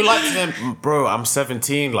 Imagine if you liked him, bro. I'm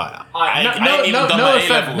 17. Like, I ain't even done my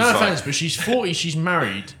A-levels. no like. offense, but she's 40, she's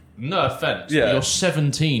married. No offense. Yeah. But you're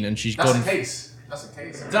 17 and she's That's gone. a case. That's a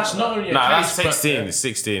case. That's not only a Nah, case, that's 16. It's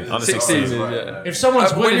 16. Under 16 16. is, yeah. If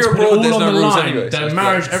someone's When willing you're to put abroad, it there's all on no the rules line, anyway, so their it's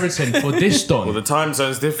marriage, fine. everything, for this Well, Don, the time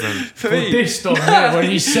zone's different. For for me, this Don, yeah, when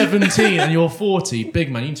he's 17 and you're 40,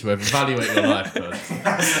 big man, you need to evaluate your life, bro.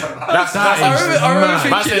 That's I remember Man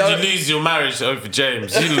thinking. said you lose your marriage over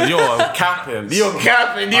James. You're capping. You're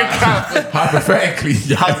capping. You're capping. Hypothetically,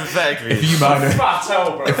 Hypothetically. if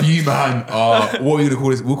you man are what are we gonna call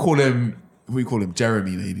this? We'll call him. What do we call him?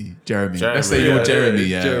 Jeremy, maybe. Jeremy. Let's say Jeremy, you're yeah. Jeremy,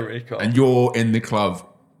 yeah. Jeremy, come on. and you're in the club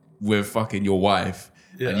with fucking your wife,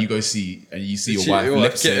 Yeah. and you go see and you see your She- wife your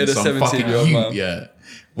lip wife getting sync a some 17-year-old fucking man. yeah.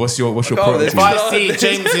 What's your can't protocol? If I see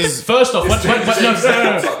James's. First off, no.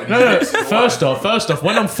 First off,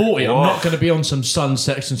 when I'm 40, I'm not going to be on some Sun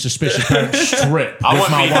Sex and Suspicious Parents strip I with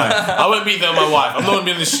won't my be there. wife. I won't be there with my wife. I'm not gonna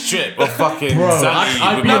be on the strip of fucking Bro, Zanny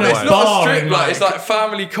I'd with be my on a it's wife. not bar strict. and, Like, it's like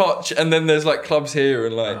family cotch, and then there's like clubs here,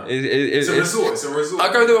 and like It's a resort. It's a resort.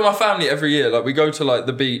 I go there with my family every year. Like we go to like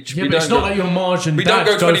the beach. Yeah, we but it's don't not like your Marge and we Dad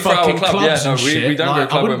don't go go 24-hour fucking club. clubs Yeah, no, and we shit. don't go Like, I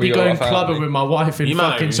clubbing wouldn't be with our going family. clubbing with my wife in You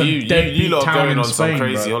fucking man, some you deadbeat lot are town going in on Spain, some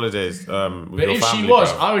crazy bro. holidays with But your if family. she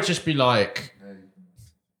was, bro. I would just be like,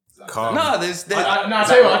 Calm. No, there's no, I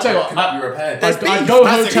tell you what, You repaired. I'd go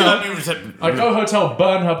That's hotel, it. I'd go hotel,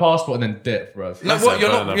 burn her passport, and then dip, bro. no. That's What a you're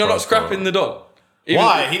burner, not bro. scrapping the Don. Even-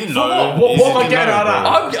 Why? He didn't know. What He am I didn't getting know, out of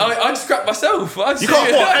bro. that? I'd scrap myself. You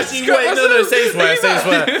can't what? Actually, wait, no, say swear, say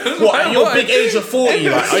swear. What? At your big age of 40,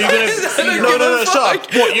 like, are you gonna? No, shut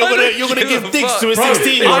up. What? You're gonna give dicks to a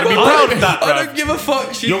 16? You're gonna be proud of that, I bro. don't give a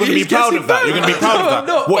fuck. You're gonna be proud of that. You're gonna be proud of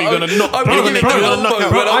that. What? You're gonna knock? You're gonna knock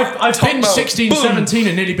out? Bro, I've been 16, 17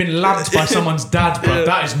 and nearly been lamped by someone's dad, bro.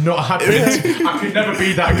 That is not happening. I could never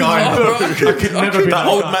be that guy, bro. I could never be That that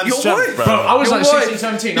old guy. man's You're strength, white. Bro, I was You're like white. 16,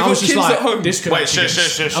 17. You've I was got just kids like, at home. this could Wait, actually shush,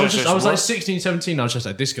 get- shush, I was shush, like what? 16, 17. I was just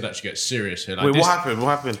like, this could actually get serious here. Like, Wait, this, what happened? What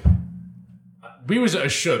happened? we was at a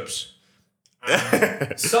Shubs.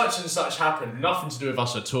 Such and such happened, nothing to do with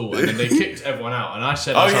us at all, and then they kicked everyone out. And I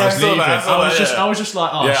said, Oh, as yeah, I was I saw leaving, that, I saw that, yeah. I was just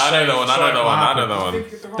like, oh, Yeah, I know shit, that one. I sorry know that what one. I happened. know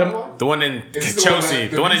that one. The one in It's Chelsea.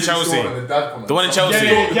 The one in Chelsea. The one in Chelsea.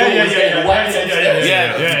 Yeah,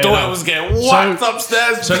 the daughter was getting whacked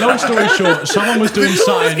upstairs. So long story short, someone was doing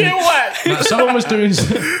something.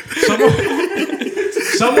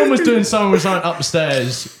 Someone was doing something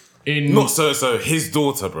upstairs in. Not so. His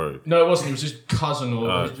daughter, bro. No, it wasn't. It was his cousin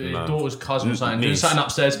or his no. daughter's cousin or something. Doing Niece. something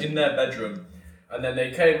upstairs in their bedroom. And then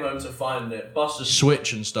they came home to find it, bust a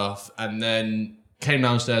switch and stuff, and then came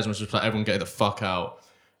downstairs and was just like, everyone get the fuck out.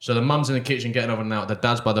 So the mum's in the kitchen getting everyone out, the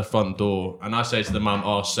dad's by the front door, and I say to the mum,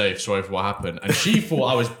 oh, safe, sorry for what happened. And she thought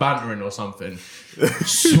I was bantering or something.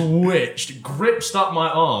 Switched, gripped up my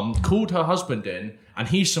arm, called her husband in, and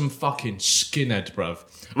he's some fucking skinhead, bruv.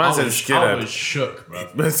 Man said I skinhead. was shook,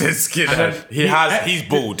 bruv. Man said skinhead. then He's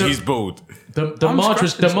bald. He's bald. The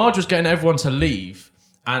Marge was getting everyone to leave,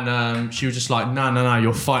 and she was just like, "No,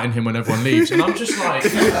 you're fighting him when everyone leaves." And I'm just like,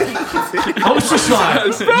 I was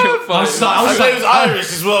I thought he was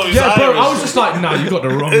Irish as well. He was yeah, bro. I was Irish. just like, nah, you got the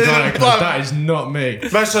wrong guy. 'Cause that is not me. Man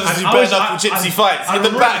trying to do And I bare was- knuckle gypsy fights in the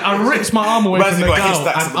back. I ripped my arm away Man's from the got girl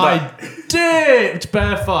haystacks and in the back. I dipped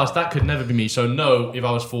bare fast. That could never be me. So no, if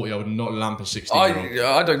I was 40, I would not lamp a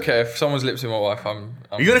 16-year-old. I don't care if someone's lips in my wife. I'm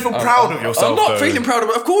You're gonna feel proud of yourself, I'm not though. feeling proud of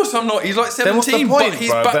it. Of course I'm not. He's like 17, Then what's the point, but he's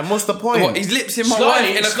bro? back. Then what's the point? What, his lips in my Slightly,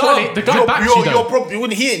 wife in a slightly. club. The guy backs you You're though. probably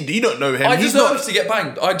wouldn't hear it. You don't know him. I He's deserve not. to get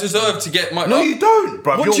banged. I deserve to get my. No, you don't,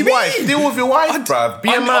 bruv. What Your do you wife. mean? Deal with your wife, bruv.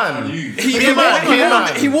 Be a man.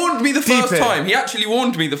 He warned me the Deep first it. time. He actually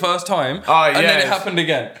warned me the first time, Oh, and then yes. it happened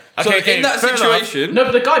again. Okay, So okay, in that fair situation, No,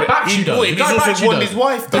 but the guy backs you though. He's The guy also backs you, warned though. his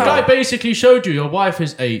wife, The though. guy basically showed you your wife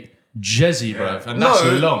is a Jezzy, bruv, and that's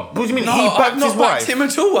No, long. what do you mean? no, he I've backed his not backed wife. him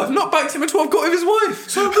at all. I've not backed him at all. I've got with his wife.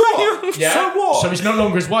 So what? Yeah. So what? So he's no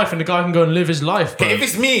longer his wife, and the guy can go and live his life, bro. Okay, if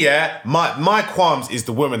it's me, yeah, my qualms is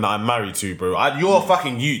the woman that I'm married to, bro. You're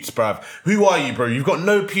fucking Utes, bruv. Who are you, bro? You've got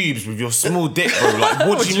no pubes with your small dick, bro. Like,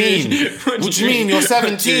 what do you mean? What do you mean? You're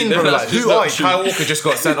 17, bro. Like, who are you? Kyle Walker just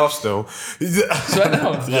got sent off still.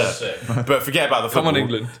 Yeah. But forget about the football. Come on,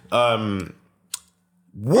 England.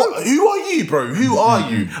 What? Who are you, bro? Who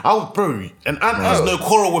are you? Bro, an ant has no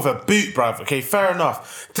quarrel with a boot, bruv. Okay, fair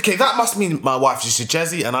enough. Okay, that must mean my wife's just a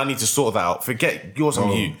Jezzy and I need to sort that out. Forget yours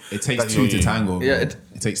on you. It takes That's two your to you. tango. Bro. Yeah, it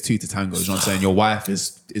takes two to tango. You know what I'm saying? Your wife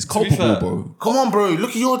is fair- culpable, bro. Come on, bro. Look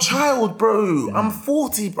at your child, bro. I'm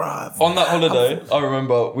 40, bruv. On that holiday, I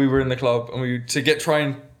remember we were in the club and we try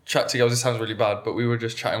and chat to girls. This sounds really bad, but we were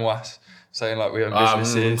just chatting was. Saying like we own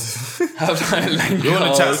businesses. Have like You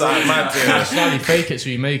want to chat something mad to Slightly fake it so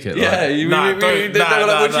you make it. Yeah, like. they Nah, were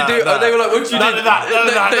like, what'd you do? They were like, what'd you do? I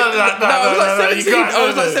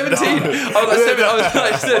was like 17. I was like 17. I was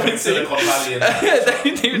like 17. Silicon Valley and that.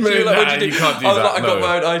 They didn't even do like, what'd you you do? can't do I was that, like, I got no.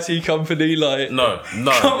 my own IT company. Like, No.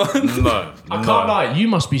 I can't lie, you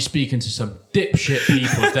must be speaking to some dipshit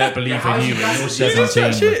people if they believe in you when you're you just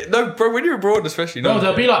chat 17. shit. No, bro, when you're abroad, especially. No,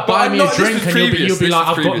 they'll be like, But buy I'm me a not- this drink was and you'll be previous, like, this was I've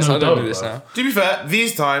got previous, no I don't do dough, this bro. now. To be fair,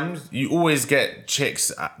 these times you always get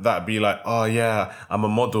chicks that be like, oh yeah, I'm a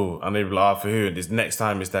model, and they be like, oh, for who? And this next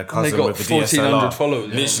time it's their cousin got with a 1,400 DSLR. followers on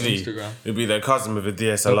Literally, Instagram. it'll be their cousin with a There'll be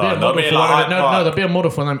a DSLR. They'll model be for in like one Hyde of them- no, Park. there'll be a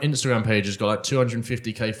model for them Instagram page has got like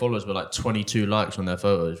 250k followers with like 22 likes on their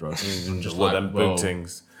photos, bro. I'm just What like, them whoa. big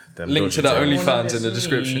things. Them Link to dodgy that things. OnlyFans in the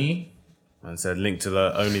description. Man said link to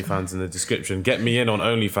the OnlyFans in the description. Get me in on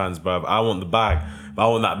OnlyFans, bruv. I want the bag. I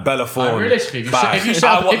want that Bella Thorne realistically, if you bag. set- if you set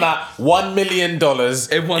I up- want if- that $1 million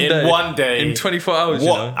In one day. In In 24 hours, you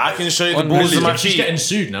What? know. I can show you the 1 balls of million. my She's feet. getting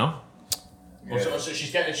sued now. So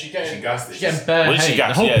she's getting She gassed it. She's getting bare What did she hate. gas?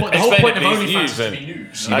 The whole Yeah, point, the whole explain point of it, please, OnlyFans you, is to then. be nude.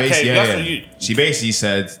 She Okay, basically, that's what you- she basically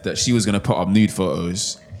said that she was gonna put up nude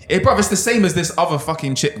photos. Hey, bruv, it's the same as this other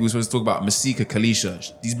fucking chick who was supposed to talk about, Masika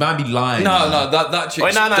Kalisha. These man be lying. No, that chick.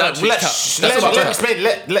 Wait, no. that chick's Let's explain.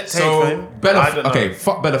 Let So explain. I Bella, don't know. okay,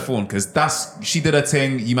 fuck Bella Thorne because she did her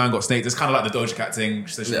thing. You man got snaked. It's kind of like the Doja Cat thing.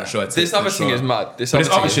 She said she was gonna show her This tits other and thing show is her. mad. This But other this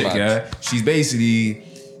thing other is chick, mad. yeah, she's basically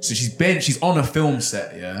she's on a film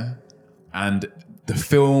set, yeah, and the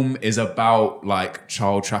film is about like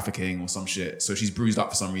child trafficking or some shit. So she's bruised up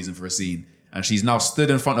for some reason for a scene, and she's now stood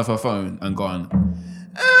in front of her phone and gone,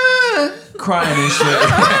 crying and shit.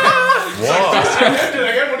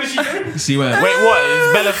 What did she do? She went. Wait, what?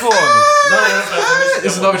 It's Bella Thorne.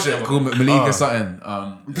 It's another shit called Malika something.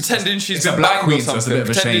 Pretending she's It's a been black banged queen, or so it's a something. bit of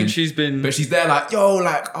a Pretending shame. she's been. But she's there like, yo,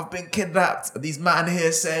 like I've been kidnapped. These man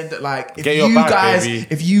here saying that like Get your bag, baby.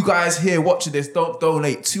 if you guys here watching this don't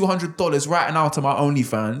donate $200 right now to my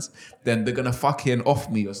OnlyFans, then they're gonna fucking off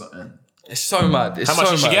me or something. It's so mad. It's How much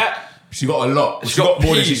so did she mad. get? She got a lot. She got got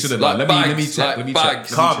more than she peas, should have like done. Let me bags, check. like Let me bags.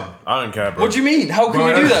 check. Come. I don't care, bro. What do you mean? How can Bro,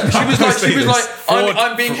 you I do don't- that? She was I like, don't say this.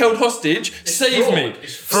 I'm being held hostage. Save me.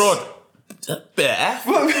 Fraud. F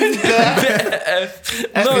No.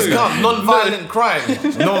 is calm. Non-violent crime.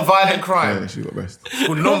 Non-violent crime. Yeah, she got rest. Called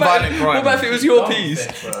What non-violent about, what about if crime. it was your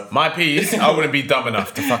piece? My piece, I wouldn't be dumb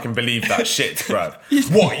enough to fucking believe that shit, bruv.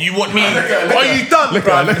 What, you want me? Are you dumb,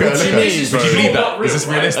 bruv? What do you mean, Would you bro? believe that? Is this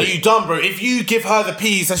Are realistic? you dumb, bro? If you give her the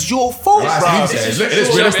peas, that's your fault, Right, bruv. so you say, it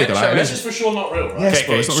is realistic. Show me, Like, show me. This is for sure not real, right? Yes, Okay,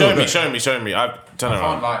 bro, okay, it's not show real, me, bro. show me. Turn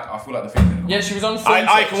around. I feel like the thing. Yeah, she was on.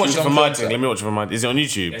 I can watch it from my thing. Let me watch it from my. Is it on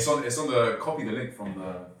YouTube? It's on the copy the link from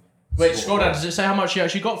the. Wait, scroll down. Does it say how much she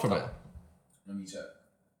actually got from it? Let me check.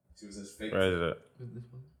 See what says fake. Where is it?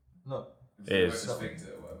 No. It is.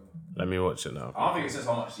 Let me watch it now. I don't think it says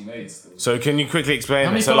how much she made still. So can you quickly explain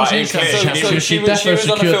How it? many So like in followers clear. she has? So She she defo was on a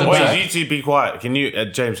secured film the Wait, bag. you two be quiet. Can you,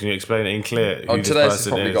 James? Can you explain it in clear? Oh, Who this today's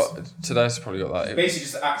person probably is? got that. Basically,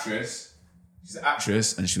 just an actress. She's an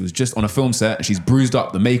actress, and she was just on a film set, and she's bruised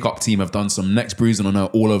up. The makeup team have done some next bruising on her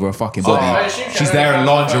all over her fucking body. Oh, she's there in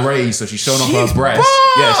lingerie, so she's showing off her breasts.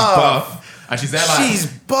 Yeah, she's buff. And she's there like, She's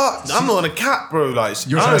bucked. I'm not on a cat, bro. Like,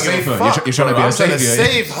 You're I trying don't to give save a her. fuck, You're trying to bro. be a I'm trying to savior.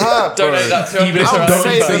 save her, bro. Donate that to Even if I'm don't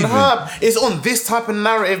need saving saving. her. It's on this type of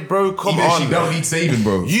narrative, bro. Come even if on. she don't need saving,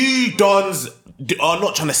 bro. You dons are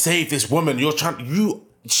not trying to save this woman.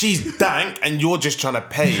 She's dank, and you're just trying to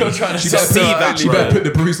pay. You're trying to She save better, her that, she bro. better put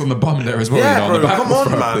the bruise on the bum there as well. Yeah, you know, on bro, the back come on, for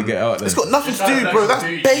her man. to get out there. It's got nothing to That's do, bro. That's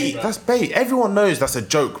actually bait. bro. That's bait. Everyone knows that's a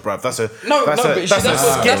joke, bro. That's a No, that's no, a but that's a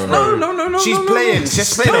that's skit, no, bro. no. She's no, playing. no.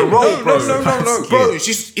 She's playing a role, No, bro. no. Bro,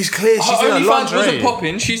 it's clear. She's Her in a OnlyFans lingerie. wasn't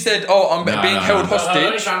popping. She said, "Oh, I'm being held Her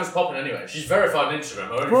hostage." OnlyFans is popping anyway. She's verified on Instagram.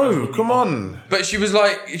 Her OnlyFans Bro, will be come popping. on. But she was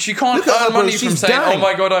like, she can't Look at her, earn bro. money from She's saying, dank. "Oh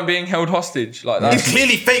my god, I'm being held hostage." Like that. It's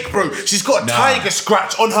clearly fake, bro. She's got a tiger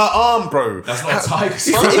scratch on her arm, bro. That's not a tiger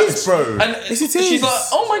It is, bro. And yes, it is. she's like,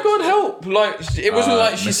 "Oh my god, help!" Like it wasn't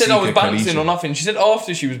like she said I was Masika bouncing Kalisha. or nothing. She said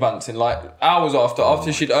after she was bouncing, like hours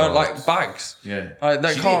after she'd earned like bags. Yeah. Like,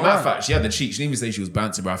 that She can't didn't, matter of work. fact, she had the cheat. She didn't even say she was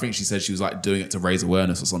bouncing, bro. I think she said she was like doing it to raise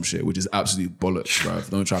awareness or some shit, which is absolute bollocks, bro.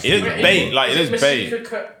 Don't try to It is do that. bait. Like, it is Miss bait.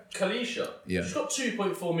 Kalisha. Yeah. She's got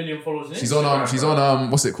 2.4 million followers on She's Instagram.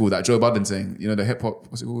 on what's it called? That Joe Budden thing. You know, the hip hop,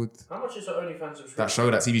 what's it called? How much is her OnlyFans subscription? That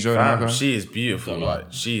show, that TV show in Fam, America? she is beautiful. Like,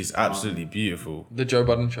 she's absolutely beautiful. The Joe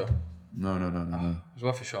Budden show. No. It's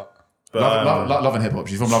worth a shot. But, Love and hip hop.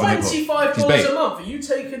 She's from Love and Hip Hop. She's $25 bait. a month. Are you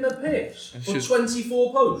taking the piss for She's-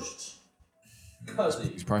 24 posts?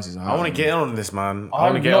 Cuzzy. These prices are high. I want to get in on this, man. I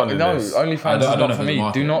want to get on in no, this. OnlyFans is not for me.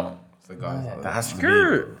 market, Do not. man. For guys. That has to be.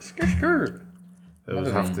 Skirt. It would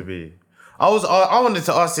have to be. I wanted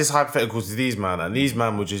to ask this hypothetical to these man, and these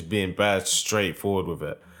man were just being bad straightforward with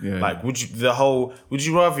it. Yeah. Like, would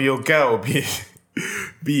you rather your girl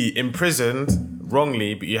be imprisoned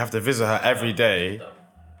wrongly, but you have to visit her every day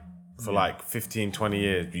for like 15, 20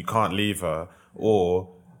 years, you can't leave her, or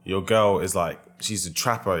your girl is like, she's a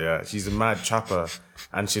trapper, yeah, she's a mad trapper,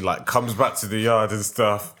 and she like comes back to the yard and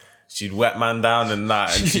stuff. She'd wet man down and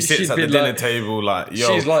that, and she She'd sits at be the dinner like- table like, yo,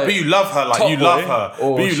 she's like but you love her, like top you love boy, her,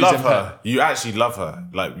 or but you she's love in her, pen. you actually love her,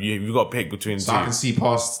 like you got to pick between the So I can two. see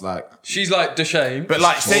past, like, She's like Deshane. But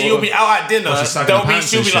like, say you'll be out at dinner, she's sagging her pants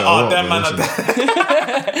she'll and be shit, like, or oh what, damn bro? man,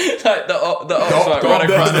 like the ops like run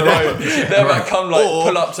across the road. They might come like Or-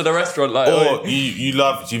 pull up to the restaurant like. or "Oh,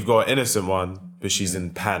 you've got an innocent one, but she's in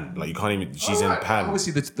pan, like you can't even, she's in pan.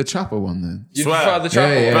 obviously the trapper one then. you swear. prefer the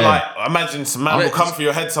trapper. Yeah, yeah, But yeah. like, imagine some man will come for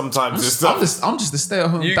your head sometimes and stuff. I'm just a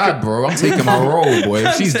stay-at-home You dad, could- bro. I'm taking my role, boy.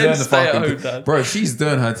 If she's Said doing the stay-at-home fucking dad. bro, if she's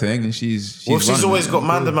doing her thing and she's Well, she's running always it, got I'm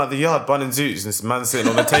man them at the yard, bunning zoots, and this man sitting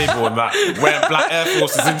on the table and that, wearing black Air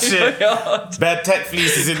Forces and shit. Bad tech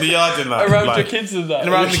fleeces in the yard and that. Around like, your kids and that.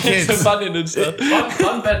 around Your the kids. are banning and stuff.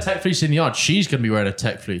 One bed tech fleece in the yard. She's going to be wearing a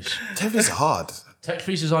tech fleece. Tech fleece are hard. Tech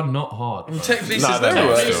fleeces are not hard. bro. Tech fleeces, Nah, they're they're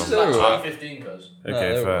alright. still. They're alright. 15 cuz. Okay,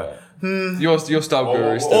 they're fair. Your style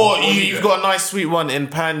guru is still. Or you've got a nice sweet one in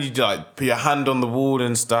pan, you like put your hand on the wall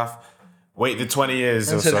and stuff. Wait the 20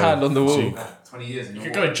 years or said so. hand on the wall. She- 20 years and You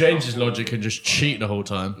could go with James's logic and just cheat the whole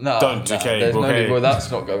time. Nah, Don't, okay, There's no okay. need. Well, that's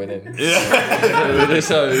not going in.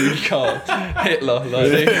 So you can't. Hitler,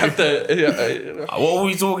 like you have to. What were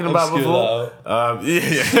we talking about Obscure before?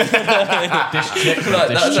 Yeah. This chick. Like,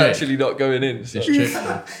 this that's chick. actually not going in. So.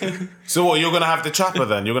 So what? You're gonna have the trapper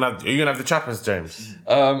then? Are you gonna have the trappers, James?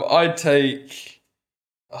 I'd take.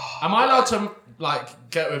 Am I allowed to like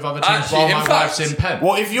get with other teams Actually, while in my fact- wife's in pen?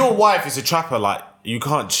 Well, if your wife is a trapper, like you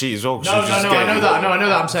can't cheat as well. 'cause No, she'll no, just no. get I know you. that. I know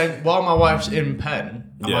that. I'm saying while my wife's in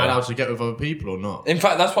pen, am Yeah. I allowed to get with other people or not? In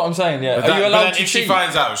fact, that's what I'm saying. Yeah. But Are that- you but allowed then to if she cheat?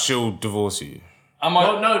 finds out, she'll divorce you. Am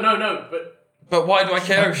I? No. But why do I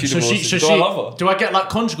care if she divorces? Do I love her? Do I get like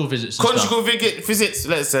conjugal visits? And Conjugal visits,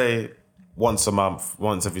 let's say once a month,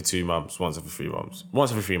 once every 2 months, once every 3 months,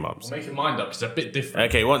 once every 3 months. Stuff? Make your mind up because it's a bit different.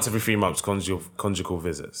 Okay, once every 3 months, conjugal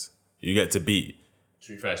visits. You get to beat,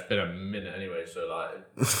 To be fair, it's been a minute anyway, so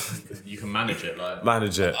like you can manage it. Like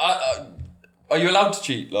manage it. Are you allowed to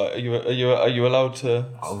cheat? Like, are you allowed to?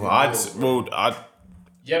 I'd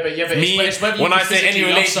yeah, but me, it's whether you when can I say any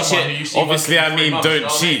physically love someone who you relationship, see obviously once I every 3 mean months, you don't know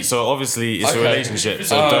what I mean? cheat. So obviously it's a Okay. relationship.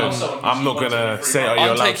 So Um, don't. I'm not gonna say, oh, you're I'm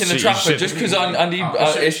allowed taking to the cheat. trapper You just shouldn't. because I need.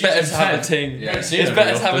 It's she's better to have a intent. ting. Yeah, It's see her better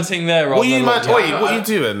very to have a often. ting there. What rather are you than man? like- Wait, what are you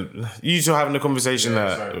doing? You two having a conversation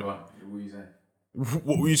there. Sorry, what were you saying?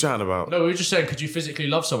 What were you chatting about? No, we were just saying, could you physically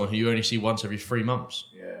love someone who you only see once every 3 months?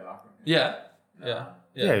 Yeah.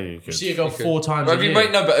 Yeah, you could. See her go 4 times But a have you year.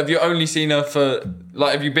 but have you only seen her for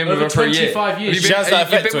like? Have you been with Over her for a year? 25 years. Have She you has been, that you've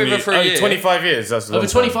effect been on with you. her for a year. 25 years. That's a long Over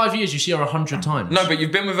time. 25 years, you see her 100 times. No, but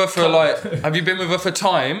you've been with her for like. Have you been with her for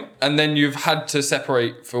time, and then you've had to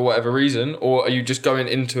separate for whatever reason, or are you just going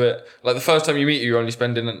into it like the first time you meet her, you're only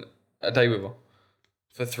spending a day with her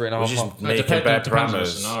for 3.5 just months? making depends bad on the parameters.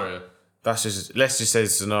 scenario. That's just, let's just say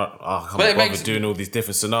scennario. Oh, I can't But it bother makes- doing all these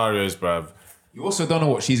different scenarios, bruv. You also don't know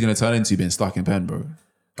what she's gonna turn into being stuck in pen, bro.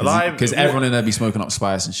 Alive- Because everyone in there be smoking up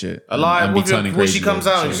spice and shit. Alive, and be with your, turning when crazy. she comes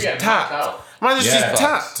out and Yeah, she's knocked tapped. out. Man, she's Yeah.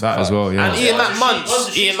 tapped. That as well, yeah. And eating that Once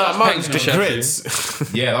munch, she eating that starts munch, the paying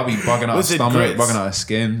grits. Yeah, that'll be bugging out her Was it stomach, grits? bugging out her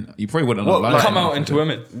skin. You probably wouldn't What, know. like- Come out into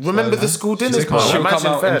women. Remember the school dinners, She'll bro? come She'll Imagine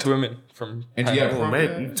come out fed. into women from. Yeah, Oh,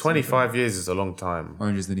 mate, 25 years is a long time.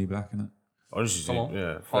 Orange is the new black, innit? Honestly, Come on.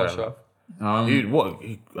 yeah. Hard fair shot.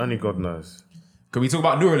 only God knows. Can we talk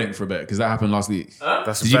about Neuralink for a bit? Because that happened last week.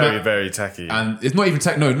 That's Did you very, ma- very tacky. And it's not even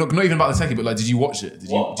not even about the techie, but like, did you watch it? Did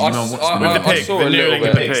you know what's the I pig, saw the a little Neuralink bit.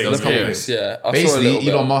 with the pig. The Let's go with pigs, it. yeah. I saw a Basically, little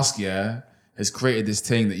Elon bit. Musk, has created this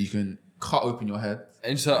thing that you can cut open your head,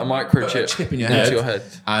 Insert a put a microchip chip in your into head, your head.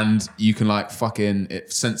 and you can like fucking,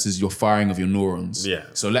 it senses your firing of your neurons. Yeah.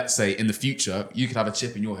 So let's say in the future, you could have a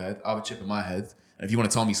chip in your head, I have a chip in my head, and if you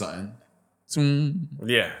want to tell me something,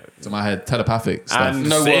 Yeah. to my head, telepathic stuff. And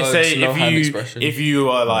No say, words, say no if hand you expression. if you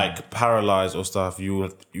are like paralyzed or stuff, you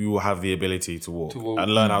will have the ability to walk, walk.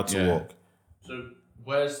 and learn how to Yeah. walk. So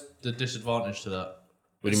where's the disadvantage to that?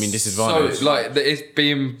 What do you mean disadvantage? So like it's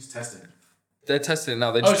being testing. they're testing it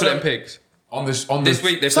now. They just put it in pigs. On this This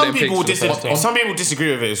week they put some it in people pigs. for the first time. some people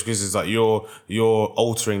disagree with it because it's like you're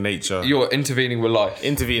altering nature, You're intervening with life.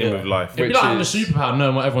 intervening with life. It'd be Which like having a is- superpower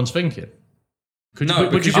knowing what everyone's thinking. Could No, you,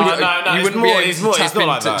 would you because be, no, you it's wouldn't more- be able it's to more- tap it's not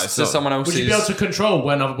like into that, it's to not. someone else's. would you be able to control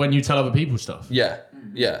when you tell other people stuff? Yeah,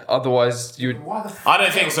 yeah. Otherwise, you would. I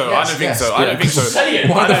don't think so. I don't think so. I don't think so.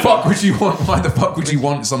 Why the fuck would you want? Why the fuck would you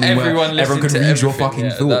want something Everyone where everyone listen can to read your everything, fucking yeah,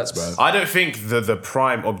 thoughts, that's- bro? I don't think the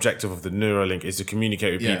prime objective of the Neuralink is to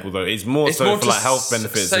communicate with Yeah. people though. It's more It's so more for to like health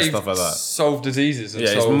benefits and save- stuff like that. Solve diseases. And Yeah,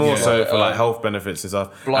 it's solve, more so for like um, health benefits and stuff.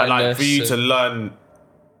 And like for you to learn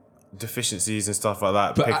deficiencies and stuff like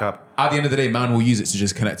that, But pick at, up. at the end of the day, man will use it to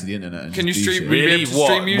just connect to the internet. And Can just you do stream- shit. Will you be Really? able to What?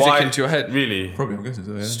 stream music Why? into your head? Really? Probably, I'm guessing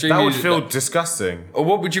so. Yeah. Stream That would music- feel disgusting. Or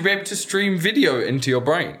what would you be able to stream video into your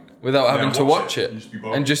brain without having to watch it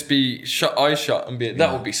and just be eyes shut and be?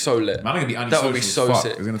 That would be so lit. Man, I'm gonna be That would be antisocial so as fuck.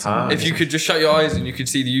 sick. It's gonna tell me If you could just shut your eyes and you could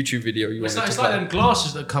see the YouTube video you It's wanted like, to them play.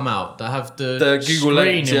 glasses that come out that have the Google screen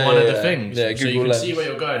Lens, in yeah, one of yeah, the yeah. things. Yeah, so you Google can see Lens. where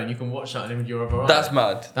you're going and you can watch that in your other eye. That's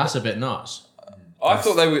mad. That's a bit nuts. I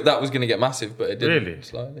thought that was going to get massive, but it didn't. Really?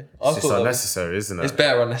 Slightly. I It's thought just that was, unnecessary, isn't it's it?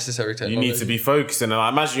 bare unnecessary You technology. need to be focusing. And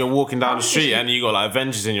like, imagine you're walking down the street and you got like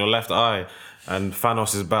Avengers in your left eye. And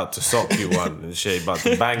Thanos is about to sock you one and shit, about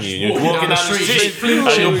to bang you. And you're walking down the street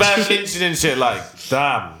and you're bare flinching and shit. Like,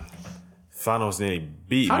 damn, Thanos nearly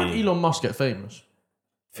beat How did me Elon Musk get famous?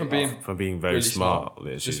 from being. for being very really smart. smart.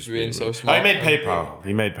 Literally, Just being so Oh, smart. he made PayPal.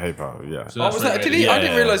 He made PayPal. Yeah. So Oh, that's was what that? he Did he? I Yeah.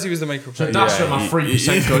 didn't realize he was the maker of PayPal. That's Yeah, where my he-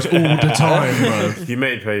 3% goes all the time, bro. He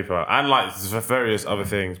made PayPal and like various other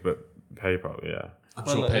things, but PayPal. Yeah. I'm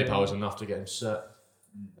sure PayPal was enough to get him set.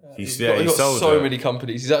 He's He's got sold so it. many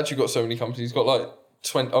companies. He's actually got so many companies. He's got like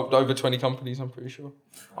over 20 companies. I'm pretty sure.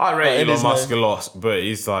 I rate in Elon his Musk name. a lot, but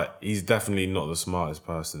he's definitely not the smartest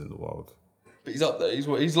person in the world. But he's up there.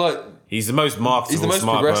 He's like He's the most marketable, He's the most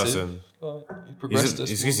smart progressive. person. he progressed us.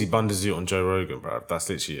 He's because he bundes on Joe Rogan, bro. That's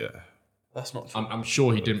literally it. That's not true. I'm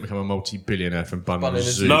sure he didn't become a multi-billionaire from Bunny Bunny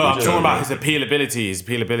Zoo. No, I'm Joe talking about Rogan. his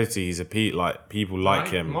appealability. He's like people like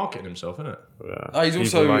him. Marketing himself, isn't it? Yeah. He's People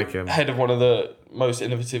also like him. head of one of the most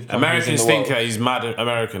innovative companies Americans in the think world. he's mad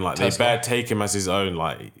American. Like Tesla. they bear take him as his own.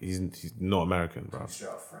 Like he's not American, bro.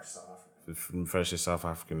 From freshest South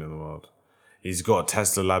African in the world. He's got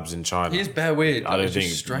Tesla labs in China. He is bare weird. I don't He's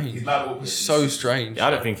just think- strange. He's so strange.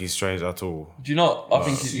 I don't think he's strange at all. Do you not? I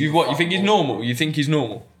think you think he's normal? You think he's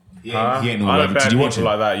normal? Yeah, he ain't no I way. don't bear Did you watch people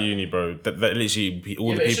it? like that at uni, bro. That literally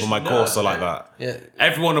all the but it's people in my just course nerds, are like man. that. Yeah.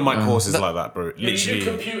 Everyone on my course is like that, bro. You do Literally.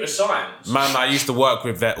 computer science. Man, I used to work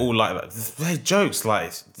with, they're all like that. They're jokes,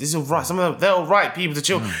 like, this is alright. Some of them, they're alright people to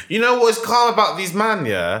chill. You know what is calm about these man,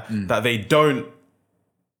 yeah? That they don't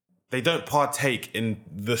partake in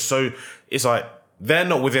it's like, they're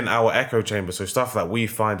not within our echo chamber, so stuff that we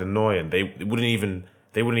find annoying, they wouldn't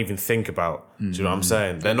even think about. Do you know what I'm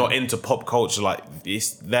saying? They're not into pop culture, like,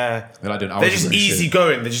 they're like doing just algebra and easy shit.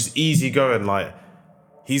 going. They're just easy going, like,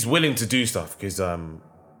 he's willing to do stuff, because,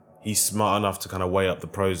 he's smart enough to kind of weigh up the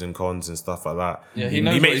pros and cons and stuff like that. Yeah, he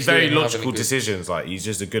knows what makes he's very doing and logical having a good- decisions. Like he's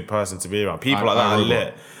just a good person to be around. People I- like that I are robot.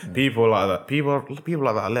 lit. People like that. People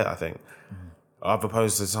like that are lit. I think. I've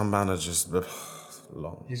opposed to some man are just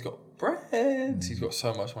long. He's got bread. He's got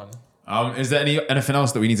so much money. Is there anything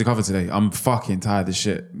else that we need to cover today? I'm fucking tired of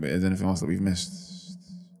shit. But is there anything else that we've missed?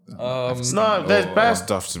 No, there's bad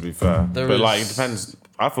stuff to be fair. There But is- like it depends.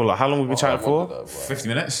 I feel like how long we've been chatting for? 50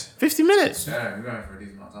 minutes? 50 minutes. Yeah, we're going for a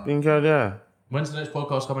decent amount of time. Been good, yeah. When's the next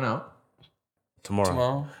podcast coming out? Tomorrow.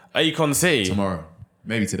 Tomorrow. Akon City. Tomorrow.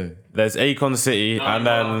 Maybe today. There's Akon City and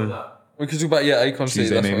then We could talk about Akon City.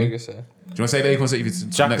 Tuesday, That's what maybe. I'm gonna say. Do you want to say the Akon City? For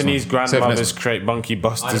Japanese next one? Save for next grandmothers create monkey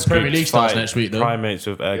busters. The Premier groups League starts fight next week, though. Primates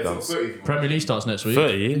with air guns. Premier League starts next week.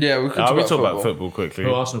 30? Yeah, we could talk we about talk about football. football quickly.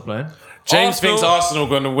 Who are Arsenal playing? James Arsenal- thinks Arsenal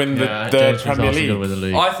going to win the James thinks Premier Arsenal League. gonna win the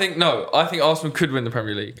league. I think Arsenal could win the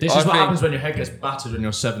Premier League. This I is what think- happens when your head gets battered when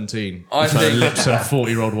you're 17. I It's like think- lips and a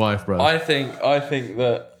 40-year-old wife, bro. I think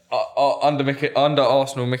that under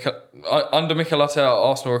Arsenal, under Mikel Arteta,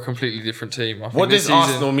 Arsenal are a completely different team. I think What this does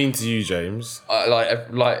season, Arsenal mean to you, James?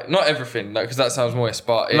 like not everything, because that sounds moist,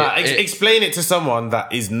 but Explain it to someone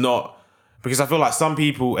that is not, because I feel like some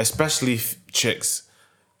people, especially chicks,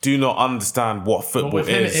 do not understand what But football with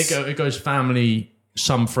him, is. it goes family,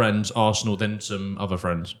 some friends, Arsenal, then some other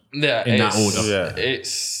friends. yeah, in that it's- order. Yeah.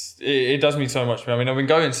 It does mean so much to me. I mean, I've been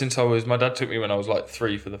going since my dad took me when I was like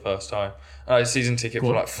 3 for the first time. I had a season ticket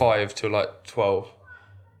from like 5 to like 12.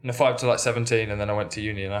 No, 5 to like 17, and then I went to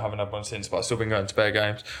uni, and I haven't had one since. But I've still been going to bare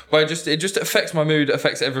games. But it just affects my mood. It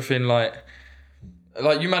affects everything. Like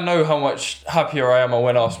you man know how much happier I am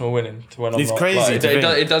when Arsenal winning to when I'm It's not. crazy Like, to think.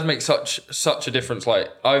 it does make such a difference. Like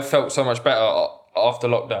I've felt so much better after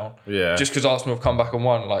lockdown. Yeah. Just because Arsenal have come back and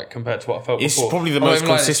won, like compared to what I felt It's before. probably the I'm not most even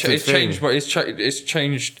lying, consistent it's changed. thing. But it's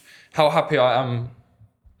changed how happy I am.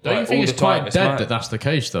 Don't you like, think all it's the time. quite It's dead mad. that that's the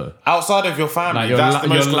case, though? Outside of your family, Like that's the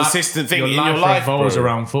most your consistent thing in life your life, revolves bro.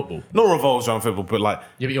 around football. Not revolves around football, but like,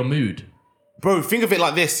 Yeah, but your mood. bro, think of it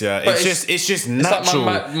like this, yeah. But It's just It's natural.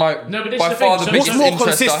 like No, but this by is the far thing, the so biggest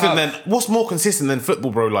interest I have. What's more consistent than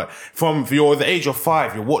football, bro? Like from you're the age of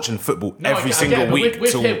 5, you're watching football every single week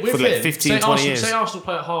for like 15, 20 years. Say Arsenal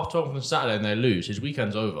play at 12:30 on Saturday and they lose, his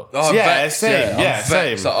weekend's over. I'm Yeah, vexed, same. I'm Yeah, same.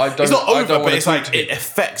 vexed. I don't, It's not I over, don't but wanna it's talk like to it you.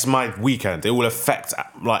 affects my weekend. It will affect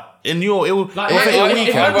like in your. It will Like, affect if your I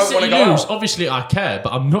weekend. Man won't City wanna go lose, out. obviously I care,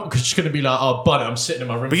 but I'm not just going to be like, oh, bud, I'm sitting in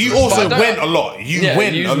my room. But you for the rest also of But I win don't- a lot. You Yeah,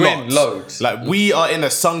 win you a win lot. loads. Like we are in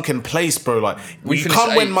a sunken place, bro. Like you finished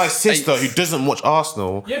come when my eighth. sister, who doesn't watch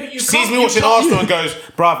Arsenal, Yeah, but you sees can't- me you watching can't- Arsenal and goes,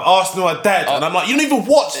 "Bruv, Arsenal are dead," and I'm like, "You don't even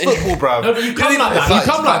watch football, bruv." No, but you come don't like even- that. It's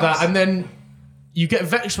You come like facts. that, and then you get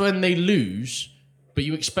vexed when they lose, but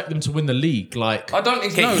you expect them to win the league. Like, I don't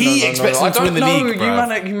Okay, know. he expects them I to don't win the know. league, You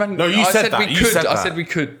bruv. man. No, you I said said that. we You could. said I that. said we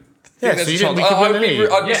could. Yeah, There's so a you think we chance. could win the I'd be- league?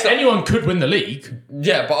 I'd be yeah, so- anyone could win the league.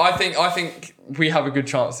 Yeah, but I think we have a good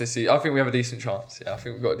chance this season. I think we have a decent chance. Yeah, I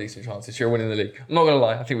think we've got a decent chance this year of winning the league. I'm not gonna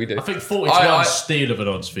lie. I think we do. I think 40 to 1 is steal of an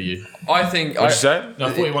odds for you. I think. What'd you say? No,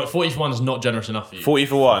 40 to 1 is not generous enough for you. 40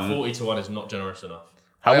 for 1. 40 to 1 is not generous enough.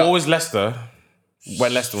 What was Leicester?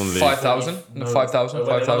 When Leicester won the league? 5,000. No, 5,000.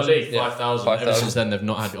 5,000. Yeah, 5,000. Ever since 5,000. then, they've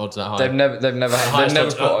not had odds that high. They've never the put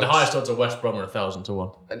highest odds. odds are West Brom are 1,000 to 1.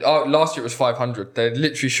 Last year it was 500. They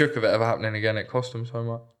literally shook of it ever happening again. It cost them so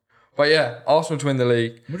much. But yeah, Arsenal to win the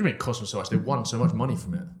league. What do you mean it cost them so much? They won so much money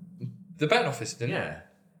from it. The betting office didn't. Yeah.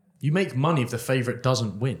 You make money if the favourite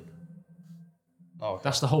doesn't win. Oh, okay.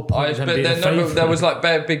 That's the whole point of them but being a then, no, favourite. there was like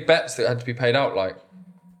bare big bets that had to be paid out. Like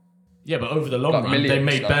Yeah, but over the long Like run, they millions,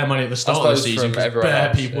 made like- bare money at the start I of the suppose season from because everywhere bare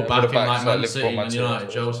else, people yeah, backing with the like backs, Man like City, Liverpool, Man Man City, United,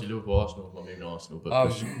 and Chelsea, Liverpool, Arsenal. Not maybe not Arsenal, but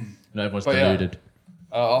because everyone's but yeah. deluded.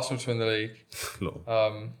 Arsenal to win the league.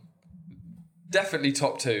 No. Definitely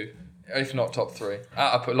top 2, if not top 3.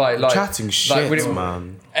 I put like Chatting shit,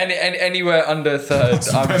 man. Anywhere under third,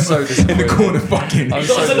 I'm so disappointed. fucking. I'm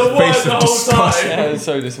so That's the worst the whole time. Yeah, I'm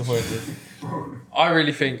so disappointed. I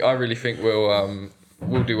really think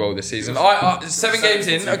we'll do well this season. 7 games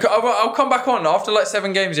in. I'll come back on after like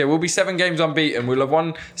 7 games. Yeah, we'll be 7 games unbeaten. We'll have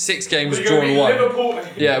won 6 games, drawn 1.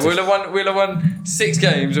 Yeah, we'll have won 6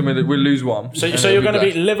 games and we'll lose 1. So you're going to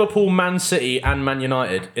beat Liverpool, Man City, and Man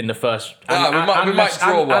United in the first. And, we might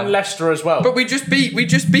draw one. and Leicester as well. But we just beat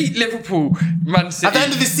Liverpool, Man City, At the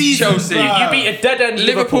end of the season, Chelsea. bruh. you beat a dead end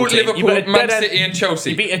Liverpool, team. You beat a Man dead-end- City, and Chelsea.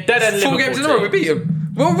 You beat a dead end 4 Liverpool games in a row. We team. beat them.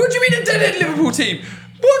 Well, what do you mean a dead end Liverpool team?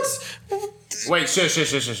 What? Wait, shush.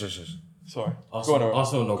 Sorry.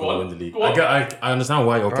 Arsenal not going to win the league. I understand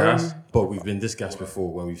why you're gassed, but we've been this gassed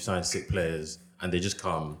before when we've signed sick players and they just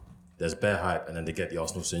come. There's bare hype and then they get the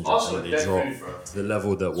Arsenal syndrome and then they drop to the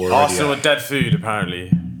level that we're already Arsenal at. are dead food,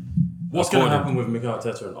 apparently. What's going to according- happen with Mikel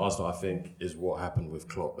Arteta and Arsenal, I think, is what happened with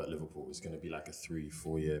Klopp at Liverpool. It's going to be like a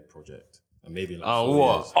 3-4 year project. And maybe like 4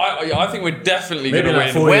 what? years. I think we're definitely going Maybe to like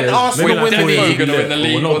win. 4 When years. Arsenal Maybe like win the 4 years, league, we're gonna win the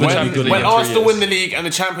league we're not or the gonna be Champions good League. When in 3 Arsenal years. win the league and the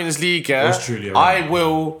Champions League, That's truly I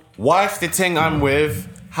will wife the thing I'm with,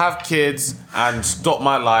 have kids, and stop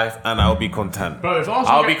my life, and I'll be content. Bro, if Arsenal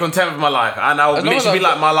I'll get- be content with my life, and I'll As long as literally be I-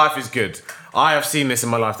 like, my life is good. I have seen this in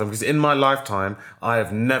my lifetime because in my lifetime I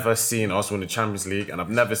have never seen us win the Champions League, and I've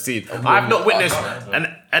never seen. I've not witnessed an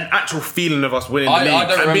actual feeling of us winning the I league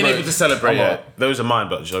don't and being remember able to celebrate it. it. Those are mine,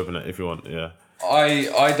 but just open it if you want. Yeah.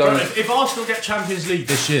 I don't. If Arsenal get Champions League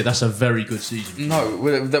this year, that's a very good season. No,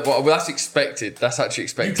 well, that's expected. That's actually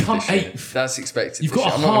expected. You come this year. eighth. That's expected. You've this got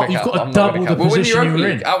year. a I'm not half- gonna you've cap. got to I'm not gonna double cap. the We'll win the position Europa you're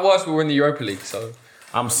League. in. At worst, we'll win the Europa League. So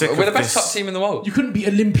I'm sick we're the of best this. cup team in the world. You couldn't beat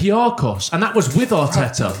Olympiacos, and that was with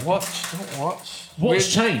Arteta. Don't watch.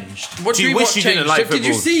 What's changed? What Do you mean wish what you didn't changed? like Did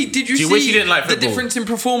you football? see? Did you Do you see wish you didn't like the football? difference in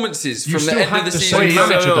performances You from the still end had of the the season? same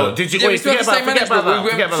manager, though. Did you Yeah, we wait? still Forget had the same about manager. that. We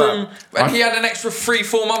Forget went about that. from, and he had an extra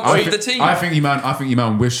 3-4 months with the team. I think you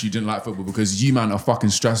man wish you didn't like football because you man are fucking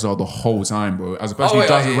stressed out the whole time, bro. As a person who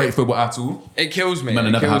doesn't rate football at all, It kills me. man are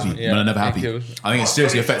It never kills happy. me, Man are never it happy. kills me. I think it's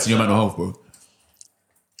seriously affecting your mental health, bro.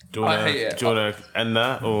 Do you I hate it. want to end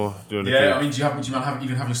that or do you want to Yeah, I mean, do you man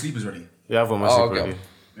even have your sleepers ready? Yeah, I've got my Oh, sleep okay. ready.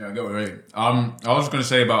 Yeah, go ready. I was just gonna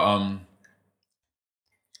say about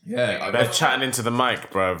They're chatting into the mic,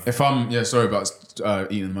 bruv. If sorry about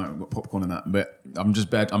eating my popcorn and that, but I'm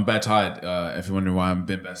bad tired. If you're wondering why I'm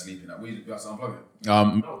been bad sleeping, we got to unplug it.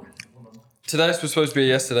 Today was supposed to be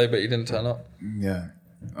yesterday, but he didn't turn up. Yeah.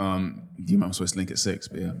 You might was supposed to link at 6,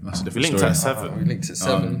 but yeah, that's a We different linked story. at 7. We linked at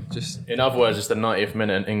 7. Just. In other words, it's the 90th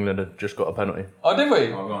minute and England have just got a penalty. Oh, did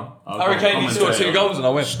we? Oh, go on. Harry Kane scored 2 goals and I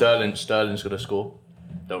win. Sterling's going to score.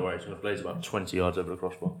 Don't worry, he's going to blaze about 20 yards over the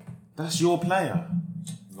crossbar. That's your player.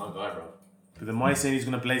 My guy, bro. But then why are you saying he's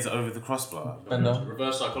going to blaze it over the crossbar? Bender.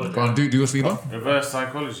 Reverse psychology. Go on, do your sleeper. Reverse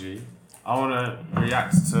psychology. I want to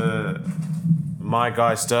react to my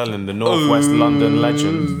guy Sterling, the Northwest London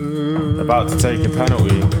legend, about to take a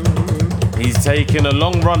penalty. He's taking a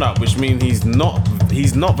long run up, which means he's not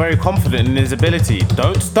very confident in his ability.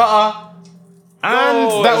 Don't stutter.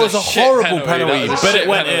 And that was a shit horrible penalty, That was a but shit it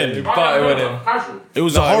went penalty, in. But it went in. It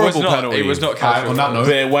was a No, it was horrible not. penalty. It was not casual. On that note,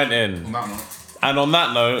 But it went in. And on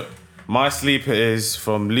that note, my sleeper is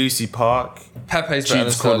from Lucy Park. Pepe's better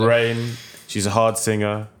than She's called Sterling. Rain. She's a hard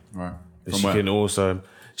singer. right. But From she where? can also.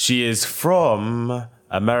 She is from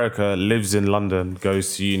America, lives in London,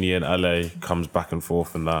 goes to uni in LA, comes back and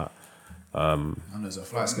forth and that. Man, there's a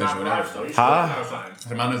flight schedule and everything. Huh?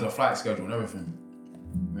 The man, there's a flight schedule and everything.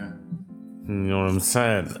 Yeah. You know what I'm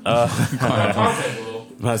saying?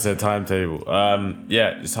 That's their timetable.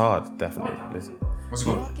 Yeah, it's hard, definitely. Listen. What's it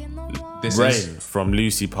called? This Rain is from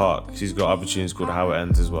Lucy Park. She's got other tunes called How It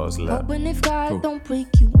Ends as well. It's lit. Hoping if God don't break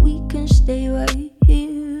you, we can stay right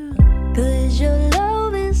here. Cause your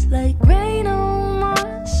love is like rain on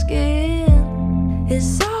my skin. It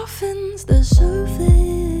softens the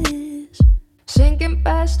surface. Sinking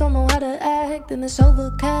fast, don't know how to act. And it's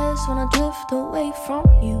overcast when I drift away from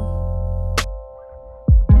you.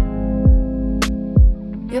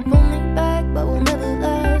 You pull me back, but we'll never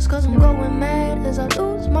last. Cause I'm going mad as I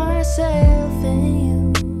lose myself in you.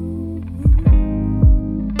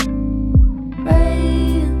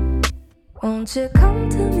 Rain, won't you come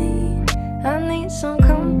to me? I need some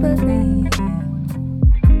company.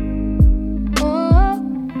 Oh,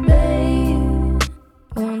 rain,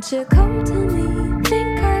 won't you come to me?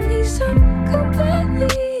 Think I need some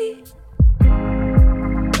company.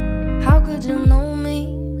 How could you know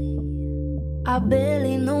me? I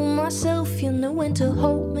barely know myself, you knew when to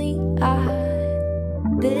hold me. I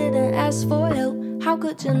didn't ask for help. How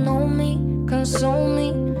could you know me? Console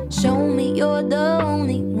me, show me you're the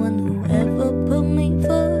only one who ever put me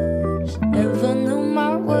first, ever knew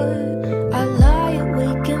my worth. I lie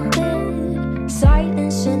awake in bed,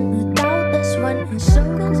 silence in the doubt that's running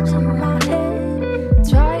circles in my head.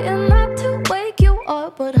 Trying not to wake you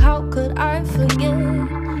up, but how could I forget?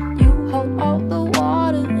 You hold all the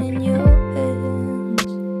water in your hands.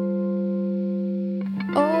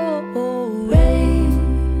 Oh,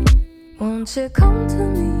 rain, won't you come to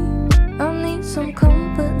me? I need some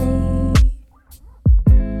company.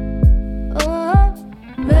 Oh,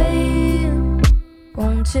 rain,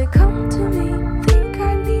 won't you come to me? Think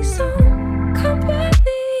I need some company.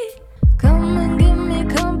 Come and give me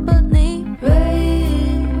company.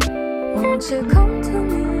 Rain, won't you come to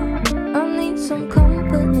me? I need some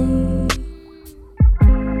company. Oh,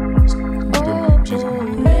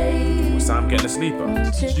 rain, Was Sam getting a sleeper?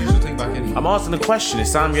 won't you you come should take back in. I'm asking the question,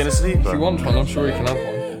 is Sam getting a sleeper? If you want one, I'm sure he can have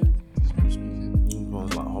one.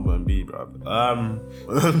 One's like Hobbit and B, bruv. That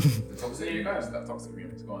toxic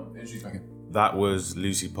remix. Go on, introduce back in. That was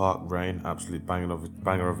Lucy Park, Rain, absolute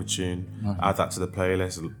banger of a tune. Add that to the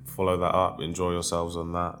playlist, follow that up, enjoy yourselves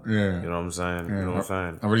on that. Yeah. You know what I'm saying? You know what I'm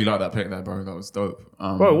saying? I really like that pick there, bro. That was dope.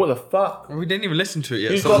 Bro, what the fuck? We didn't even listen to it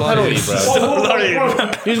yet. Who's Stop got a lying. penalty, bro?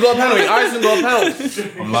 Who's got a penalty? Ison got a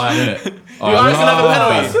penalty. I'm lying, innit? Ison have a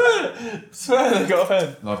penalty. Swear they got a pen.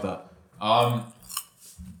 Love that.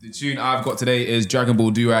 The tune I've got today is Dragon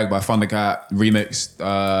Ball Durag by Thundercat remixed.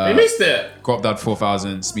 He missed it. Crop Dad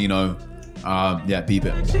 4000, Smino. Yeah, peep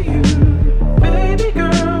it. Baby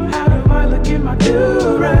girl, how do I look in my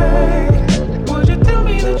do-rag? Would you tell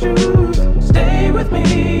me the truth? Stay with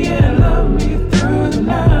me and love me through the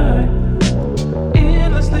night.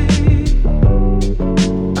 Endlessly,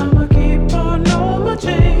 I'ma keep on my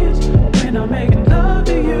chains when I'm making love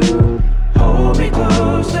to you. Hold me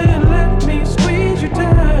close and let me squeeze you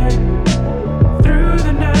tight through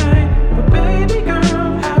the night. But baby girl,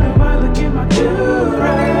 how do I look in my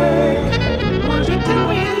do-rag? Would you tell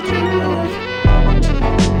me the truth?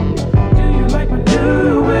 Do you like my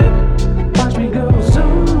new whip? Watch me go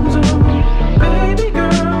zoom, zoom. Baby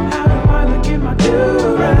girl, how do I look in my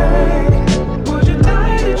do-rag? Would you tell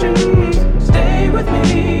me the truth? Stay with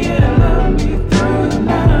me and love me through the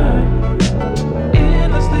night.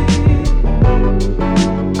 Endlessly,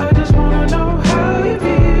 I just wanna know how you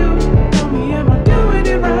feel. Tell me, am I doing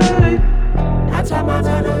it right? I tie my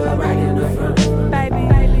tongue right in the front, baby.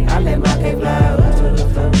 I let my cape fly up to the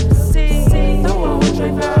front. See, the one who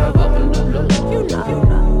straight fly up in the blue. You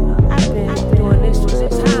know, I've been doing this for some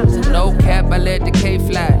time. No cap, I let the K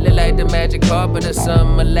fly. Look like the magic carpet or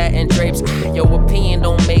some Latin drapes. Your opinion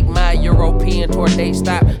don't make my European tour date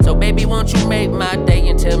stop. So baby, won't you make my day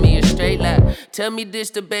and tell me a straight lie? Tell me this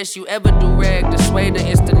the best you ever do, rag. The suede,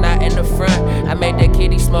 it's the knot in the front. I made that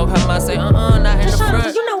kitty smoke, her mom say, not in the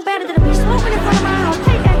front. You know better than to be smoking in front of my house.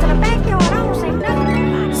 Take that to the backyard. I don't say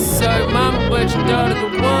nothing. Sorry, mama, but your daughter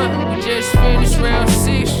the one. We just finished round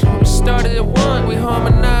 6. We started at 1. We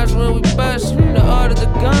harmonize when we bust. The art of the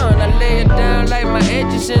gun. I lay it down like my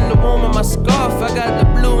edges in the womb of my scarf. I got the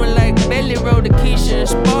blue and like belly roll the Keisha and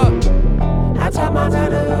Spark. I tie my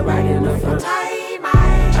tongue right in the front.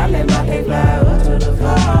 I let my cape fly up to the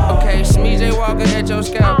floor. Okay, Smeeze Walker at your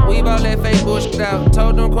scalp. We've all that fake bullshit out.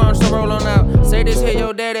 Told them crumbs to roll on out. Say this here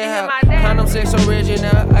your daddy house. Condom sex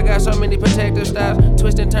original. I got so many protective styles.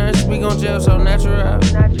 Twist and turns, we gon' gel so natural.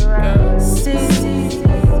 Yeah. See,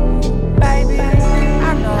 baby,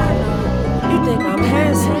 I know. You think I'm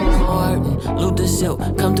handsome? Martin Luther Silk,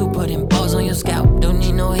 come through putting balls on your scalp. Don't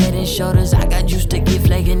need no head and shoulders. I got juice to get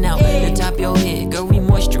flaking out. The top of your head, girl, we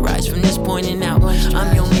moisturize from this pointing out.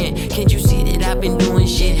 I'm your man, can't you see that I've been doing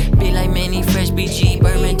shit? Be like Manny Fresh, BG,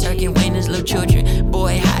 Birdman, Turkey, Wayne's little children.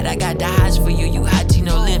 Boy, hot, I got the highs for you. You hot tea,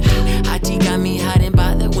 no limp. Hot tea got me hot and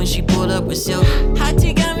bothered when she pulled up with silk. Hot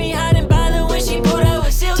tea got me hot and bothered when she pulled up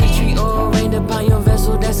with silk. Tea tree oil rained upon your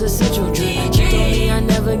vessel, that's essential drip. She told me I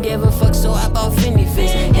never gave a fuck, so I bought Fendi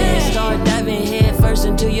Fist. Yeah, start diving head first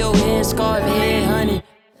into your head scarf, head honey.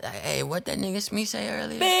 Hey, what that nigga Smee say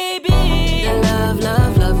earlier? Baby, I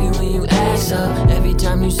love you when you act up. Every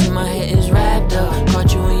time you see my head is wrapped up.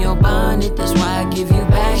 Caught you in your bonnet, that's why I give you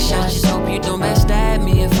back shots. Just hope you don't backstab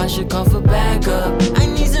me if I should call for backup. I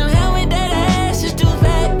need some help with that ass, it's too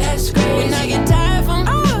fat, that's crazy. When I get tired from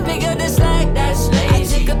pick up the slack, that's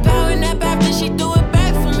lazy. I took a power nap after she threw it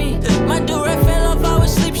back for me. My do-rag fell off, I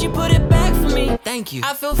was asleep, she put it back for me. Thank you.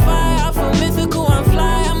 I feel fire, I feel mythical, I'm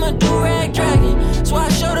fly, I'm a do-rag dragon. So I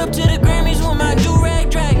showed up to the Grammys with my do-rag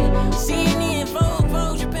dragon. CNN,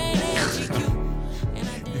 Vogue, Japan, and GQ. And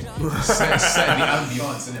I did all Setting the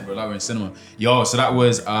ambiance in it, bro. Like we're in cinema. Yo, so that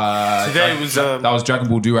was Today was that was Dragon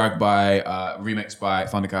Ball Durag by remixed by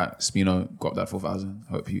Thundercat Smino. Got that 4,000.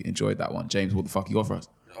 Hope you enjoyed that one. James, what the fuck you got for us?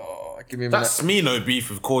 Give me a That minute. Smino beef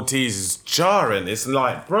with Cortez is jarring. It's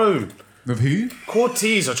like, bro, With who?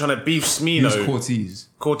 Cortez are trying to beef Smino. Who's Cortez?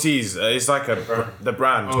 Cortez, it's like the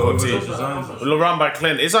brand Cortez. Run by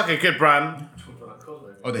Clint. It's like a good brand.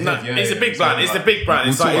 Oh, the No, head, yeah, it's yeah, a big brand. It's the big brand.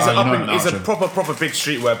 It's We'll like talk about it, it's a sure. proper big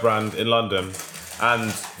streetwear brand in London,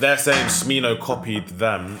 and they're saying Smino copied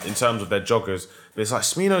them in terms of their joggers. But it's like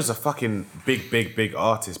Smino's a fucking big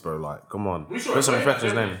artist, bro. Like, come on, put some respect to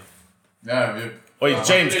his name. Yeah, yeah. Wait,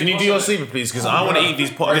 James, can you do your sleeper, please? Because I want to eat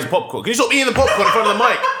this popcorn. Can you stop eating the popcorn in front of the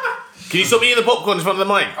mic? Can you stop eating the popcorn in front of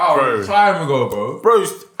the mic, bro? Time ago, bro. Bro,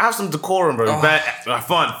 have some decorum, bro.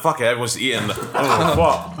 Fine, fuck it. Everyone's eating. Oh,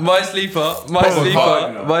 fuck. My sleeper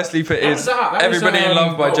is Everybody in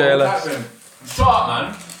Love by JLS. Shut up,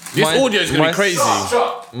 man. This audio is gonna be crazy.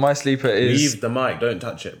 My sleeper is Leave the mic. Don't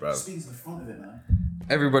touch it, bro.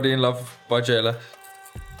 Everybody in Love by JLS.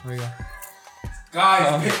 There we go.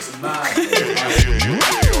 Guys, it's mad. Everybody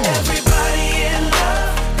in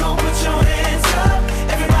love, gon' put your hands up.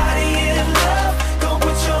 Everybody in love, gon'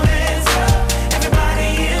 put your hands up.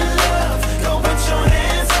 Everybody in love, gon' put your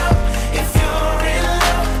hands up. If you're in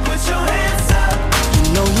love, put your hands up.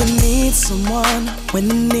 You know you need someone when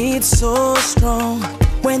the need's so strong.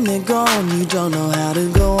 When they're gone, you don't know how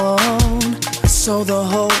to go on. So the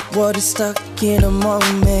whole world is stuck in a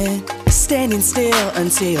moment, standing still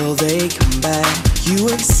until they come back. You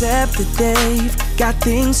accept that they've got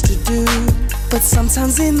things to do, but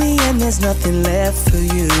sometimes in the end there's nothing left for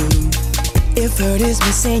you. If hurt is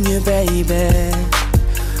missing you, baby,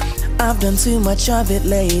 I've done too much of it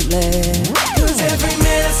lately. 'Cause every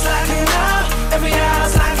minute's like an hour, every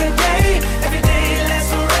hour's like a day, every day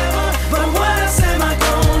lasts forever. But what else am I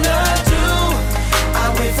gonna do? I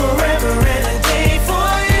wait forever and a day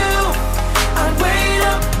for you. I wait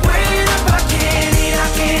up, I can't eat, I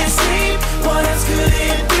can't sleep. What else could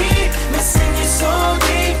it be? Missing you so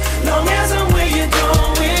deep. Long as I'm where you're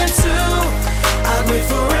going to, I wait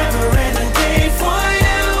forever and a day for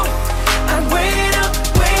you. I wait up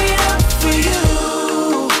for you.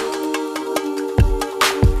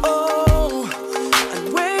 Oh, I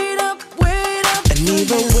wait up. And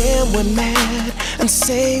even when we're mad and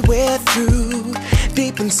say we're through,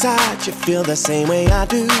 deep inside you feel the same way I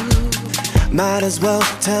do. Might as well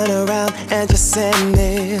turn around and just send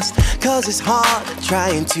this, 'cause it's hard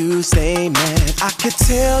trying to stay mad. I could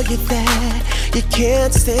tell you that you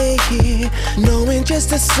can't stay here, knowing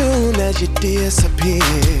just as soon as you disappear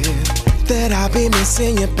that I'll be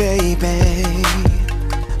missing you, baby.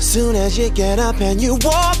 Soon as you get up and you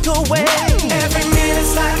walk away. Every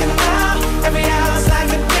minute's like an hour, every hour's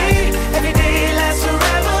like a day, every day lasts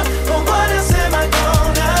forever. But what else am I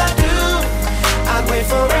gonna do? I wait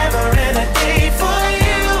forever and a day for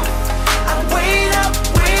you. I wait up,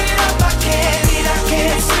 I can't eat, I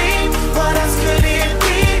can't sleep. What else could it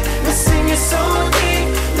be? Missing you so deep.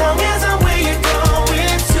 Long as I'm where you're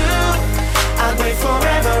going to, I wait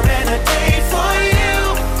forever and a day for you.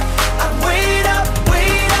 I wait up for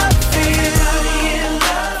you. Everybody in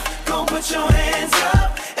love, go put your hands up.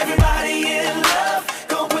 Everybody in love,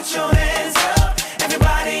 go put your hands up.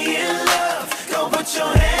 Everybody in love, go put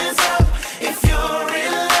your hands up. If you're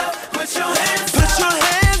in love, put your hands up. Put your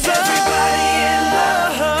hands up. Everybody in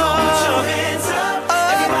love, go put your hands up.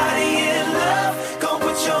 Everybody in love, go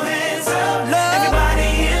put your hands up. Everybody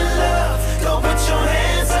in love, go put your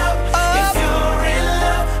hands up. If you're in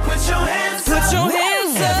love, put your hands up. Put your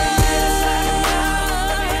hands up.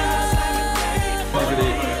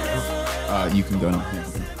 You can go now.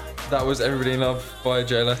 That was Everybody in Love by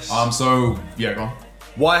JLS. So yeah, go on.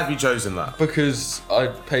 Why have you chosen that? Because I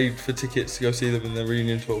paid for tickets to go see them in the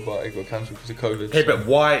reunion tour, but it got cancelled because of COVID. Hey, but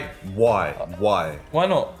why? Why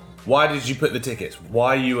not? Why did you put the tickets?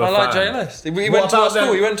 Why are you a I fan? like JLS. He went to our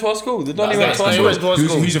school. He went to our school. The Donny went to our school.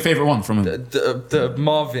 Who's your favourite one from him? The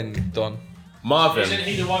Marvin Don. Marvin. Isn't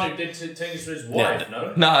he the one who did things to his wife,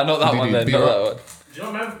 no? Nah, not that one then. Not that one. Do you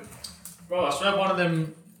not remember? Bro, I swear one of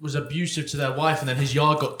them was abusive to their wife and then his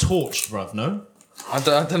yard got torched, bruv, no? I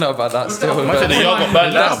don't know about that still. I said the yard got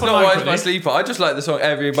burnt down. That's not why it's my sleeper. I just like the song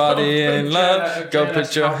Everybody in Love, go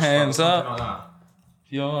put your hands up.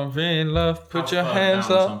 You're in love, put your hands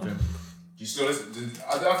up. Do you still listen?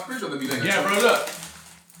 I'm pretty sure they'll be doing Yeah, bro, look.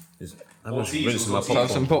 I'm just rinsing my Have popcorn.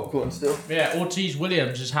 some popcorn still. Yeah, Ortiz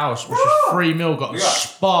Williams' house, which was 3 mil, got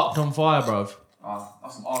sparked on fire, bruv.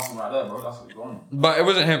 That's some Arsenal right there, bro. That's what you're on. But it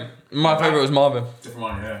wasn't him. My favourite was Marvin. Different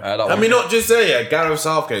one, yeah. That Let me not just say it. Gareth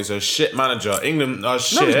Southgate's a shit manager. England are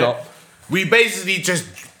shit. No, he's not. We basically just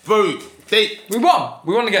bro. We won.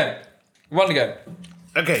 We won the game. We won the game.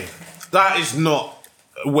 Okay, that is not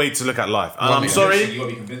a way to look at life. And I'm sorry. You gotta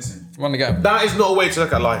be convincing. Won the game. That is not a way to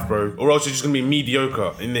look at life, bro. Or else you're just gonna be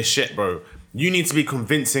mediocre in this shit, bro. You need to be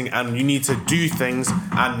convincing and you need to do things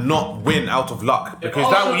and not win out of luck.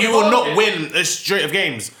 Because you will not win a straight of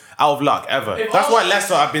games out of luck, ever. That's why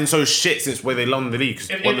Leicester have been so shit since where they won the league.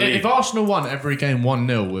 If Arsenal won every game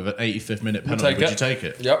 1-0 with an 85th minute penalty, would you take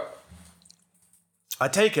it? Yep.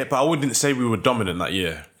 I'd take it, but I wouldn't say we were dominant that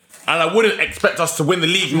year. And I wouldn't expect us to win the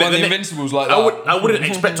league. You won the Invincibles like that. I wouldn't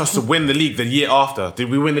expect us to win the league the year after. Did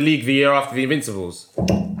we win the league the year after the Invincibles?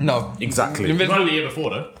 No. Exactly. You won the year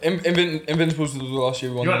before, though. Invincibles was the last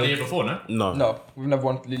year we won. You won the year before, no? No. No, we've never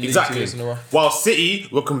won the league 2 Exactly. years in a row. While City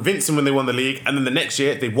were convincing when they won the league, and then the next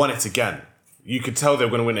year they won it again. You could tell they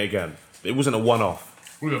were going to win it again. It wasn't a one-off.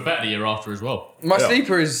 We were better the year after as well. My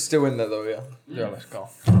sleeper is still in there though, yeah. Yeah, let's go.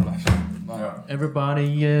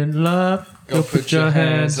 Everybody in love, go put your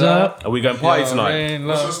hands up. Are we going party tonight?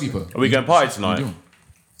 What's your sleeper? Are we going party tonight?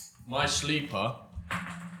 My sleeper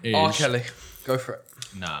is... R. Kelly. Go for it.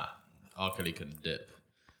 Nah, R. Kelly couldn't dip.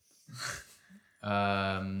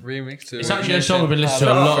 Remix to It's actually a song we've been listening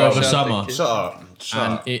to a lot over summer. Shut up.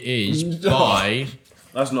 And it is by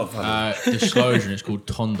That's not funny. Disclosure, and it's called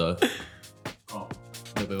Tondo. A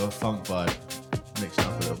little bit of a funk vibe. Mix it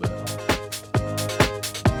up a little bit.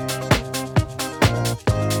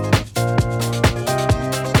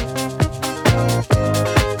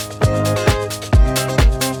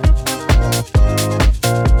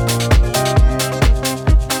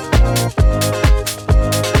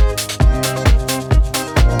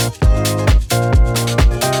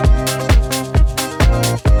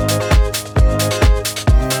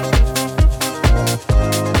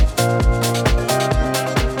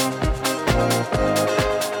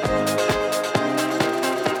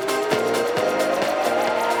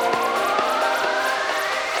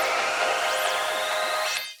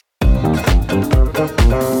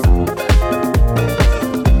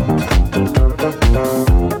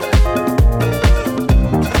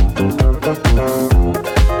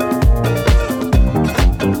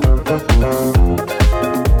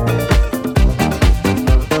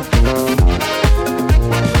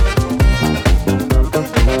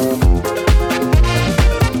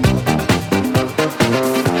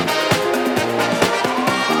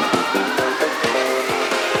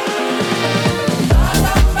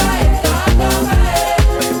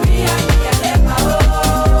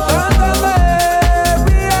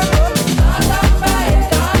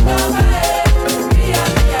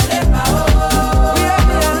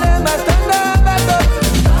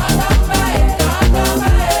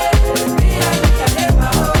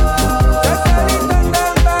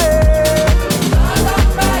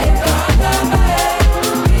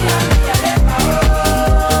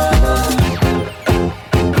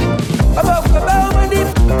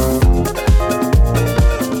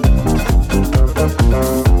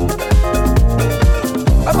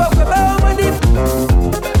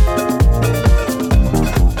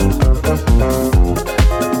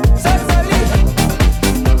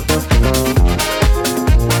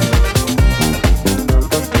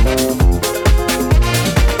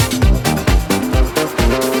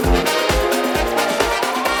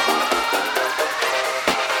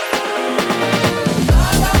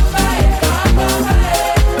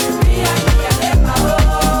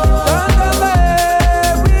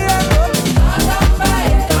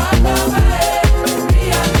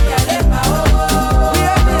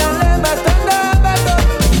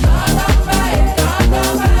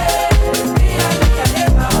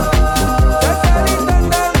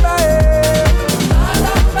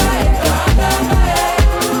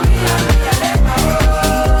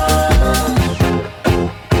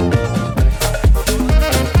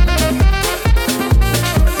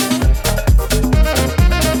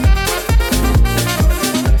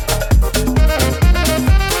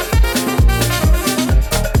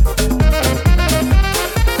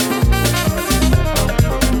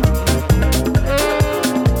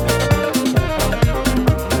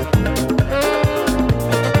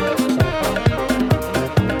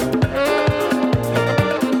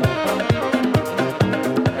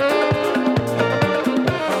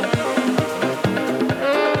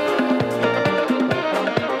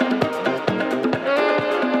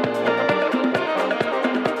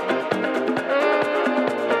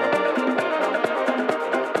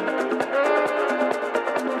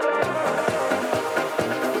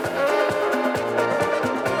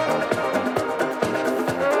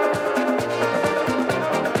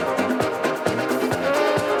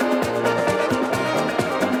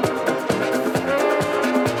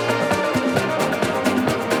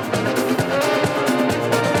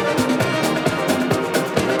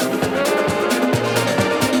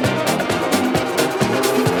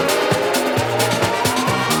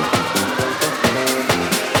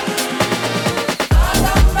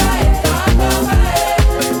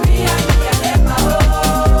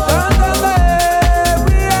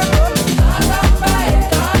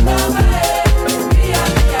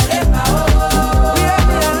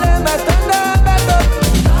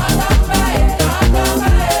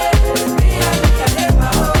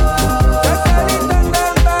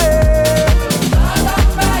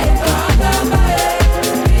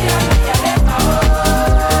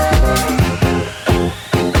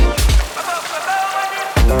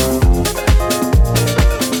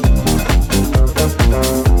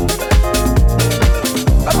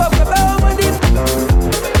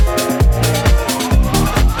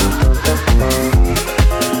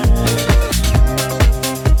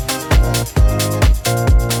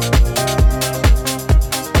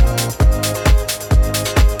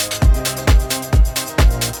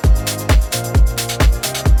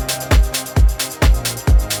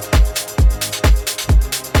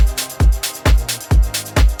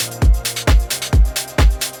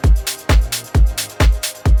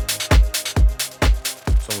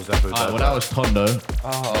 that was Tondo.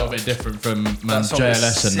 A little bit different from man song was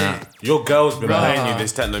JLS and sick. that. Your girl's been playing you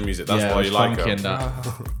this techno music. That's Yeah, why it you was like funky her. and that.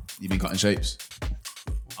 You've been cutting shapes.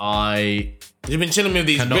 You've been chilling with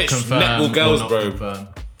these Cannot rich confirm netball or girls, not bro. confirm.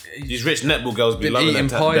 These rich netball girls be Been loving eating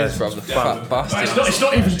them pies, bro. The fat bastard. It's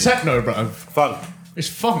not even techno, bro. Funk. It's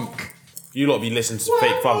funk. You lot be listening to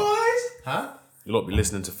fake funk. Huh? You lot be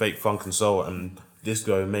listening to fake funk and soul and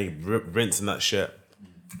disco and make rinse and that shit.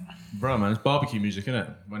 Bro, man, it's barbecue music,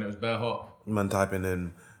 innit? When it was bare hot. Man typing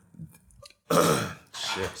in.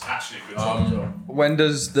 Shit. It's actually a good song. When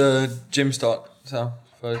does the gym start? So,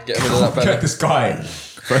 for getting rid of that belly. Check this guy.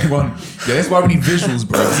 For anyone, yeah, that's why we need visuals,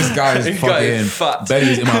 bro. This guy is This guy is fucking fat.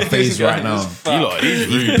 belly's in my face This guy right now. is fat. You lot, he's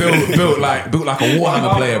rude. built like a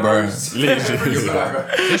Warhammer player, bro. Just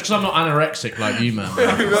because I'm not anorexic like you, man.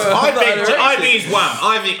 I think he's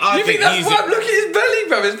wham. You think that's why? Look at his belly,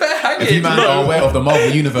 bro. It's bare hanging. If you man are aware of the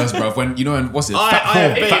Marvel universe, bro, when you know, and what's it?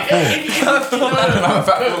 Fat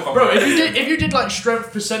Thor. Bro, if you did like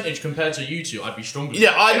strength percentage compared to you two, I'd be stronger.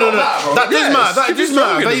 Yeah, I know that. That does matter. That does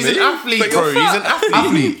matter. He's an athlete, bro. He's an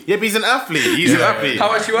athlete. Yeah, but he's an athlete. He's an athlete.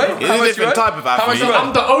 How much you weigh? He's a different type of How much athlete. you weigh?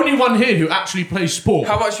 I'm the only one here who actually plays sport.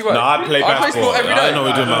 How much you weigh? No, I play basketball. every day. I know what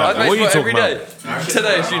you're doing, man. I play What are you sport every talking day.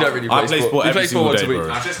 Today, so you don't really play I play sport You every play sport single once day, a week.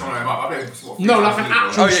 bro. I just can't remember. I play sport. No, like an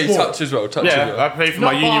actual Oh yeah, you sport. touch as well. Touch Yeah, as well. I play for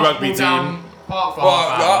my uni rugby team.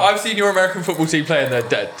 Well, I've seen your American football team play and they're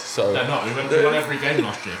dead. So They're not. We won every game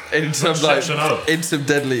last year. in some like in some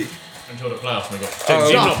dead league. Until the playoffs, we got. James,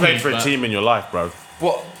 you've not played for a team in your life, bro.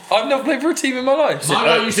 What? I've never played for a team in my life. My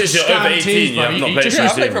guy used to Since you're over scam 18, teams, you bro. have not He played just for a I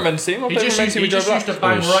used played team. for a men's team. I He played for a just men's team. he just used to bang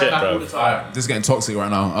Oh, right shit, back bro. all the time. This is getting toxic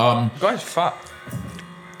right now. Guy's fat.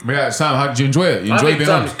 But yeah, Sam, how did you enjoy it? You I enjoy think being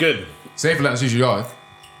on? Sam's good. Say for letting us use your yard.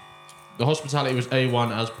 The hospitality was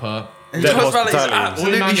A1 as per. Dead Hospitality's hospitality. All you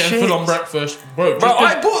absolutely man getting shit. full on breakfast, bro. Bro,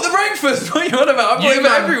 I bought the breakfast. What are you on about? I bought it for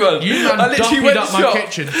everyone. You I man literally dumpied went up to my shop.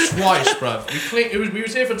 kitchen twice, bro. We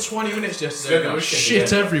was here for 20 minutes yesterday. There was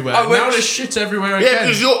shit everywhere. I went- Now there's shit everywhere Yeah, again.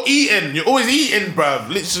 because you're eating. You're always eating, bruv.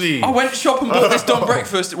 Literally. I went shop and bought this done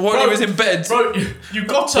breakfast while he was in bed. Bro, you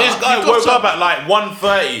got up. This guy you got woke up at like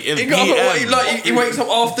 1:30 in He got up at, PM. he wakes up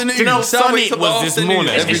afternoon. Do you know how Sam sunny wakes it up was this afternoon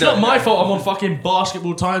morning? every It's day. not my fault I'm on fucking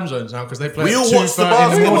basketball time zones now because they play We at all 2:30 watched the in the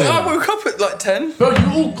basketball. morning. I woke up at like 10. Bro, you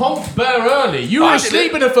all comped bare early. You were I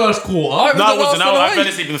asleep didn't. in the first quarter. No, I the wasn't. last one I away. fell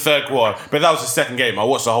asleep in the third quarter. But that was the second game. I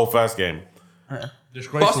watched the whole first game.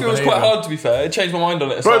 Basketball was quite hard to be fair. It changed my mind on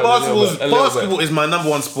it. Bro, slightly, a little bit. basketball is my number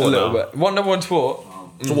one A sport little now. bit. One number one sport.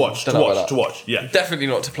 To watch, Don't know about to that. watch. Yeah. Definitely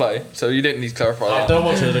not to play. So you didn't need to clarify that. Don't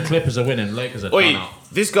watch it. The Clippers are winning. Lakers are Wait, done out.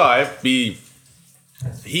 this guy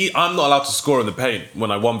I'm not allowed to score in the paint when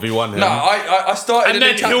I 1v1 him. No, I started and a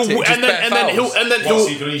then new tactic, he'll just and then bare he'll fouls. and then So he'll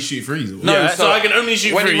you can only shoot threes. No, yeah, so I can only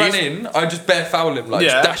shoot when threes. he ran in, I just bare foul him, like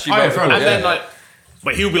Yeah. just dash him Oh, yeah, over. fair enough. And then like,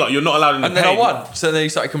 but he'll be like, "You're not allowed in the and then paint." I won. So then he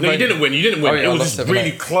started No, complaining. you didn't win. You didn't win. Oh, yeah, it I was lost just 7-8.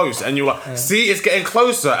 really close, and you're like, "See, it's getting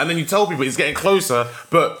closer." And then you tell people it's getting closer,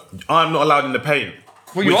 but I'm not allowed in the paint.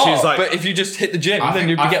 Well, you which are, is like, but if you just hit the gym, I then think-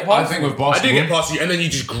 you'd get I past. think with I basketball, did get past you, and then you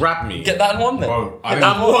just grab me. Get that and one then. Bro, I And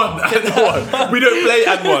think, one. We don't play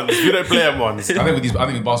and ones. We don't play and ones. I think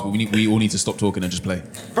with basketball, we all need to stop talking and just play.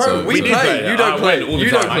 Bro, So- we so- do play. play. You I don't play. win all the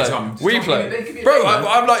You don't time. play. We play. Bro,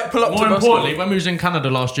 I'm like pull up More to importantly, basketball. when we was in Canada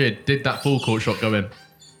last year, did that full court shot go in?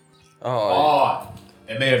 Oh,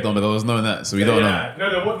 It may have done, but there was no net, so we don't know.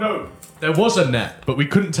 No. There was a net, but we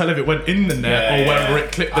couldn't tell if it went in the net or whether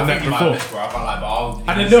it clipped the net before.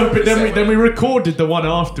 And then we recorded the one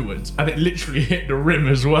afterwards, and it literally hit the rim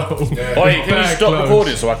as well. Oh, can you Bare stop close.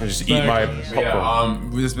 recording so I can just eat Bare my close.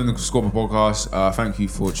 popcorn? This has been the Scorpio podcast. Thank you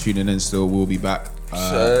for tuning in. Still, we'll be back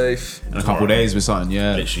safe. in a couple of days with something.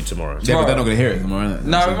 Yeah, Literally tomorrow. yeah, but they're not gonna hear it tomorrow, innit?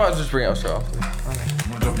 No, we might just bring it up straight after.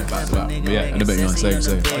 But yeah, in a bit, you want to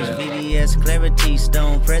say. VVS clarity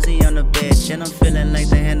stone, Prezi on the bitch, and I'm feeling like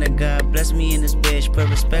the hand of God bless me in this bitch. Put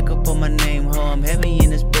respect up on my name, ho, I'm heavy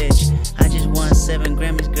in this bitch. I just won 7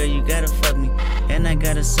 Grammys, girl, you gotta fuck me. And I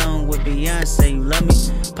got a song with Beyonce, you love me.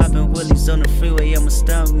 Poppin' willies on the freeway, I'm a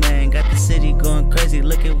stunt man. Got the city going crazy,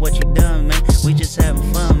 look at what you done, man. We just having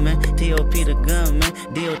fun, man. T.O.P. the gun, man.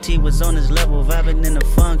 D.O.T. was on his level, vibing in the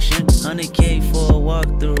function. 100K for a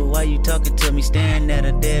walkthrough. Why you talking to me? Staring at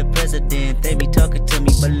a dead president. They be talking to me,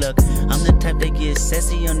 but look, I'm the type that get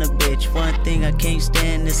sassy on the bitch. One thing I can't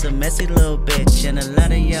stand is a messy little bitch. And a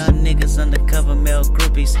lot of y'all niggas undercover male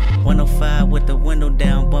groupies. 105 with the window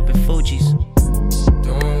down, bumping Fuji's.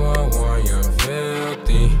 Doing what I want, young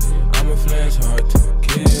filthy. I'm a flash hard to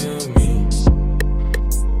kill me.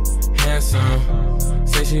 Handsome.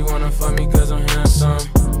 Say she wanna fuck me cause I'm handsome.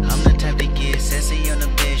 I'm the type that get sassy on the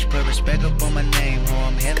bitch. Put respect up on my name, ho,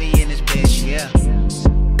 I'm heavy in this bitch, yeah.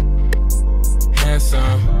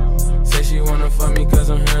 Handsome. Say she wanna fuck me cause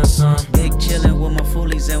I'm handsome. Big chillin' with my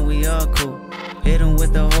foolies and we all cool. Hit 'em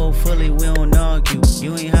with the whole fully, we don't argue.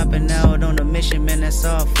 You ain't hopping out on a mission, man, that's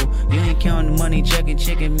awful. You ain't counting money, checking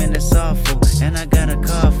chicken, man, that's awful. And I got a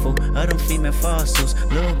car full of them female fossils.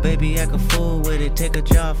 Little baby, act a fool with it, take a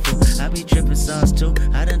job full. I be tripping sauce too,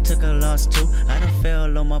 I done took a loss too. I done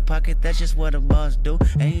fell on my pocket, that's just what a boss do.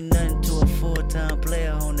 Ain't nothing to a full-time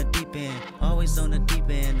player on the deep end. Always on the deep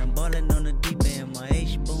end, I'm ballin' on the deep end. My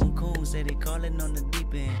H-Boom Coon say they callin' on the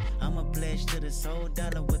deep end. I'm a pledge to this whole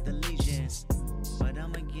dollar with allegiance. But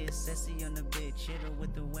I'ma get sassy on the bitch, hit her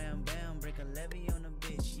with the wham bam, break a levy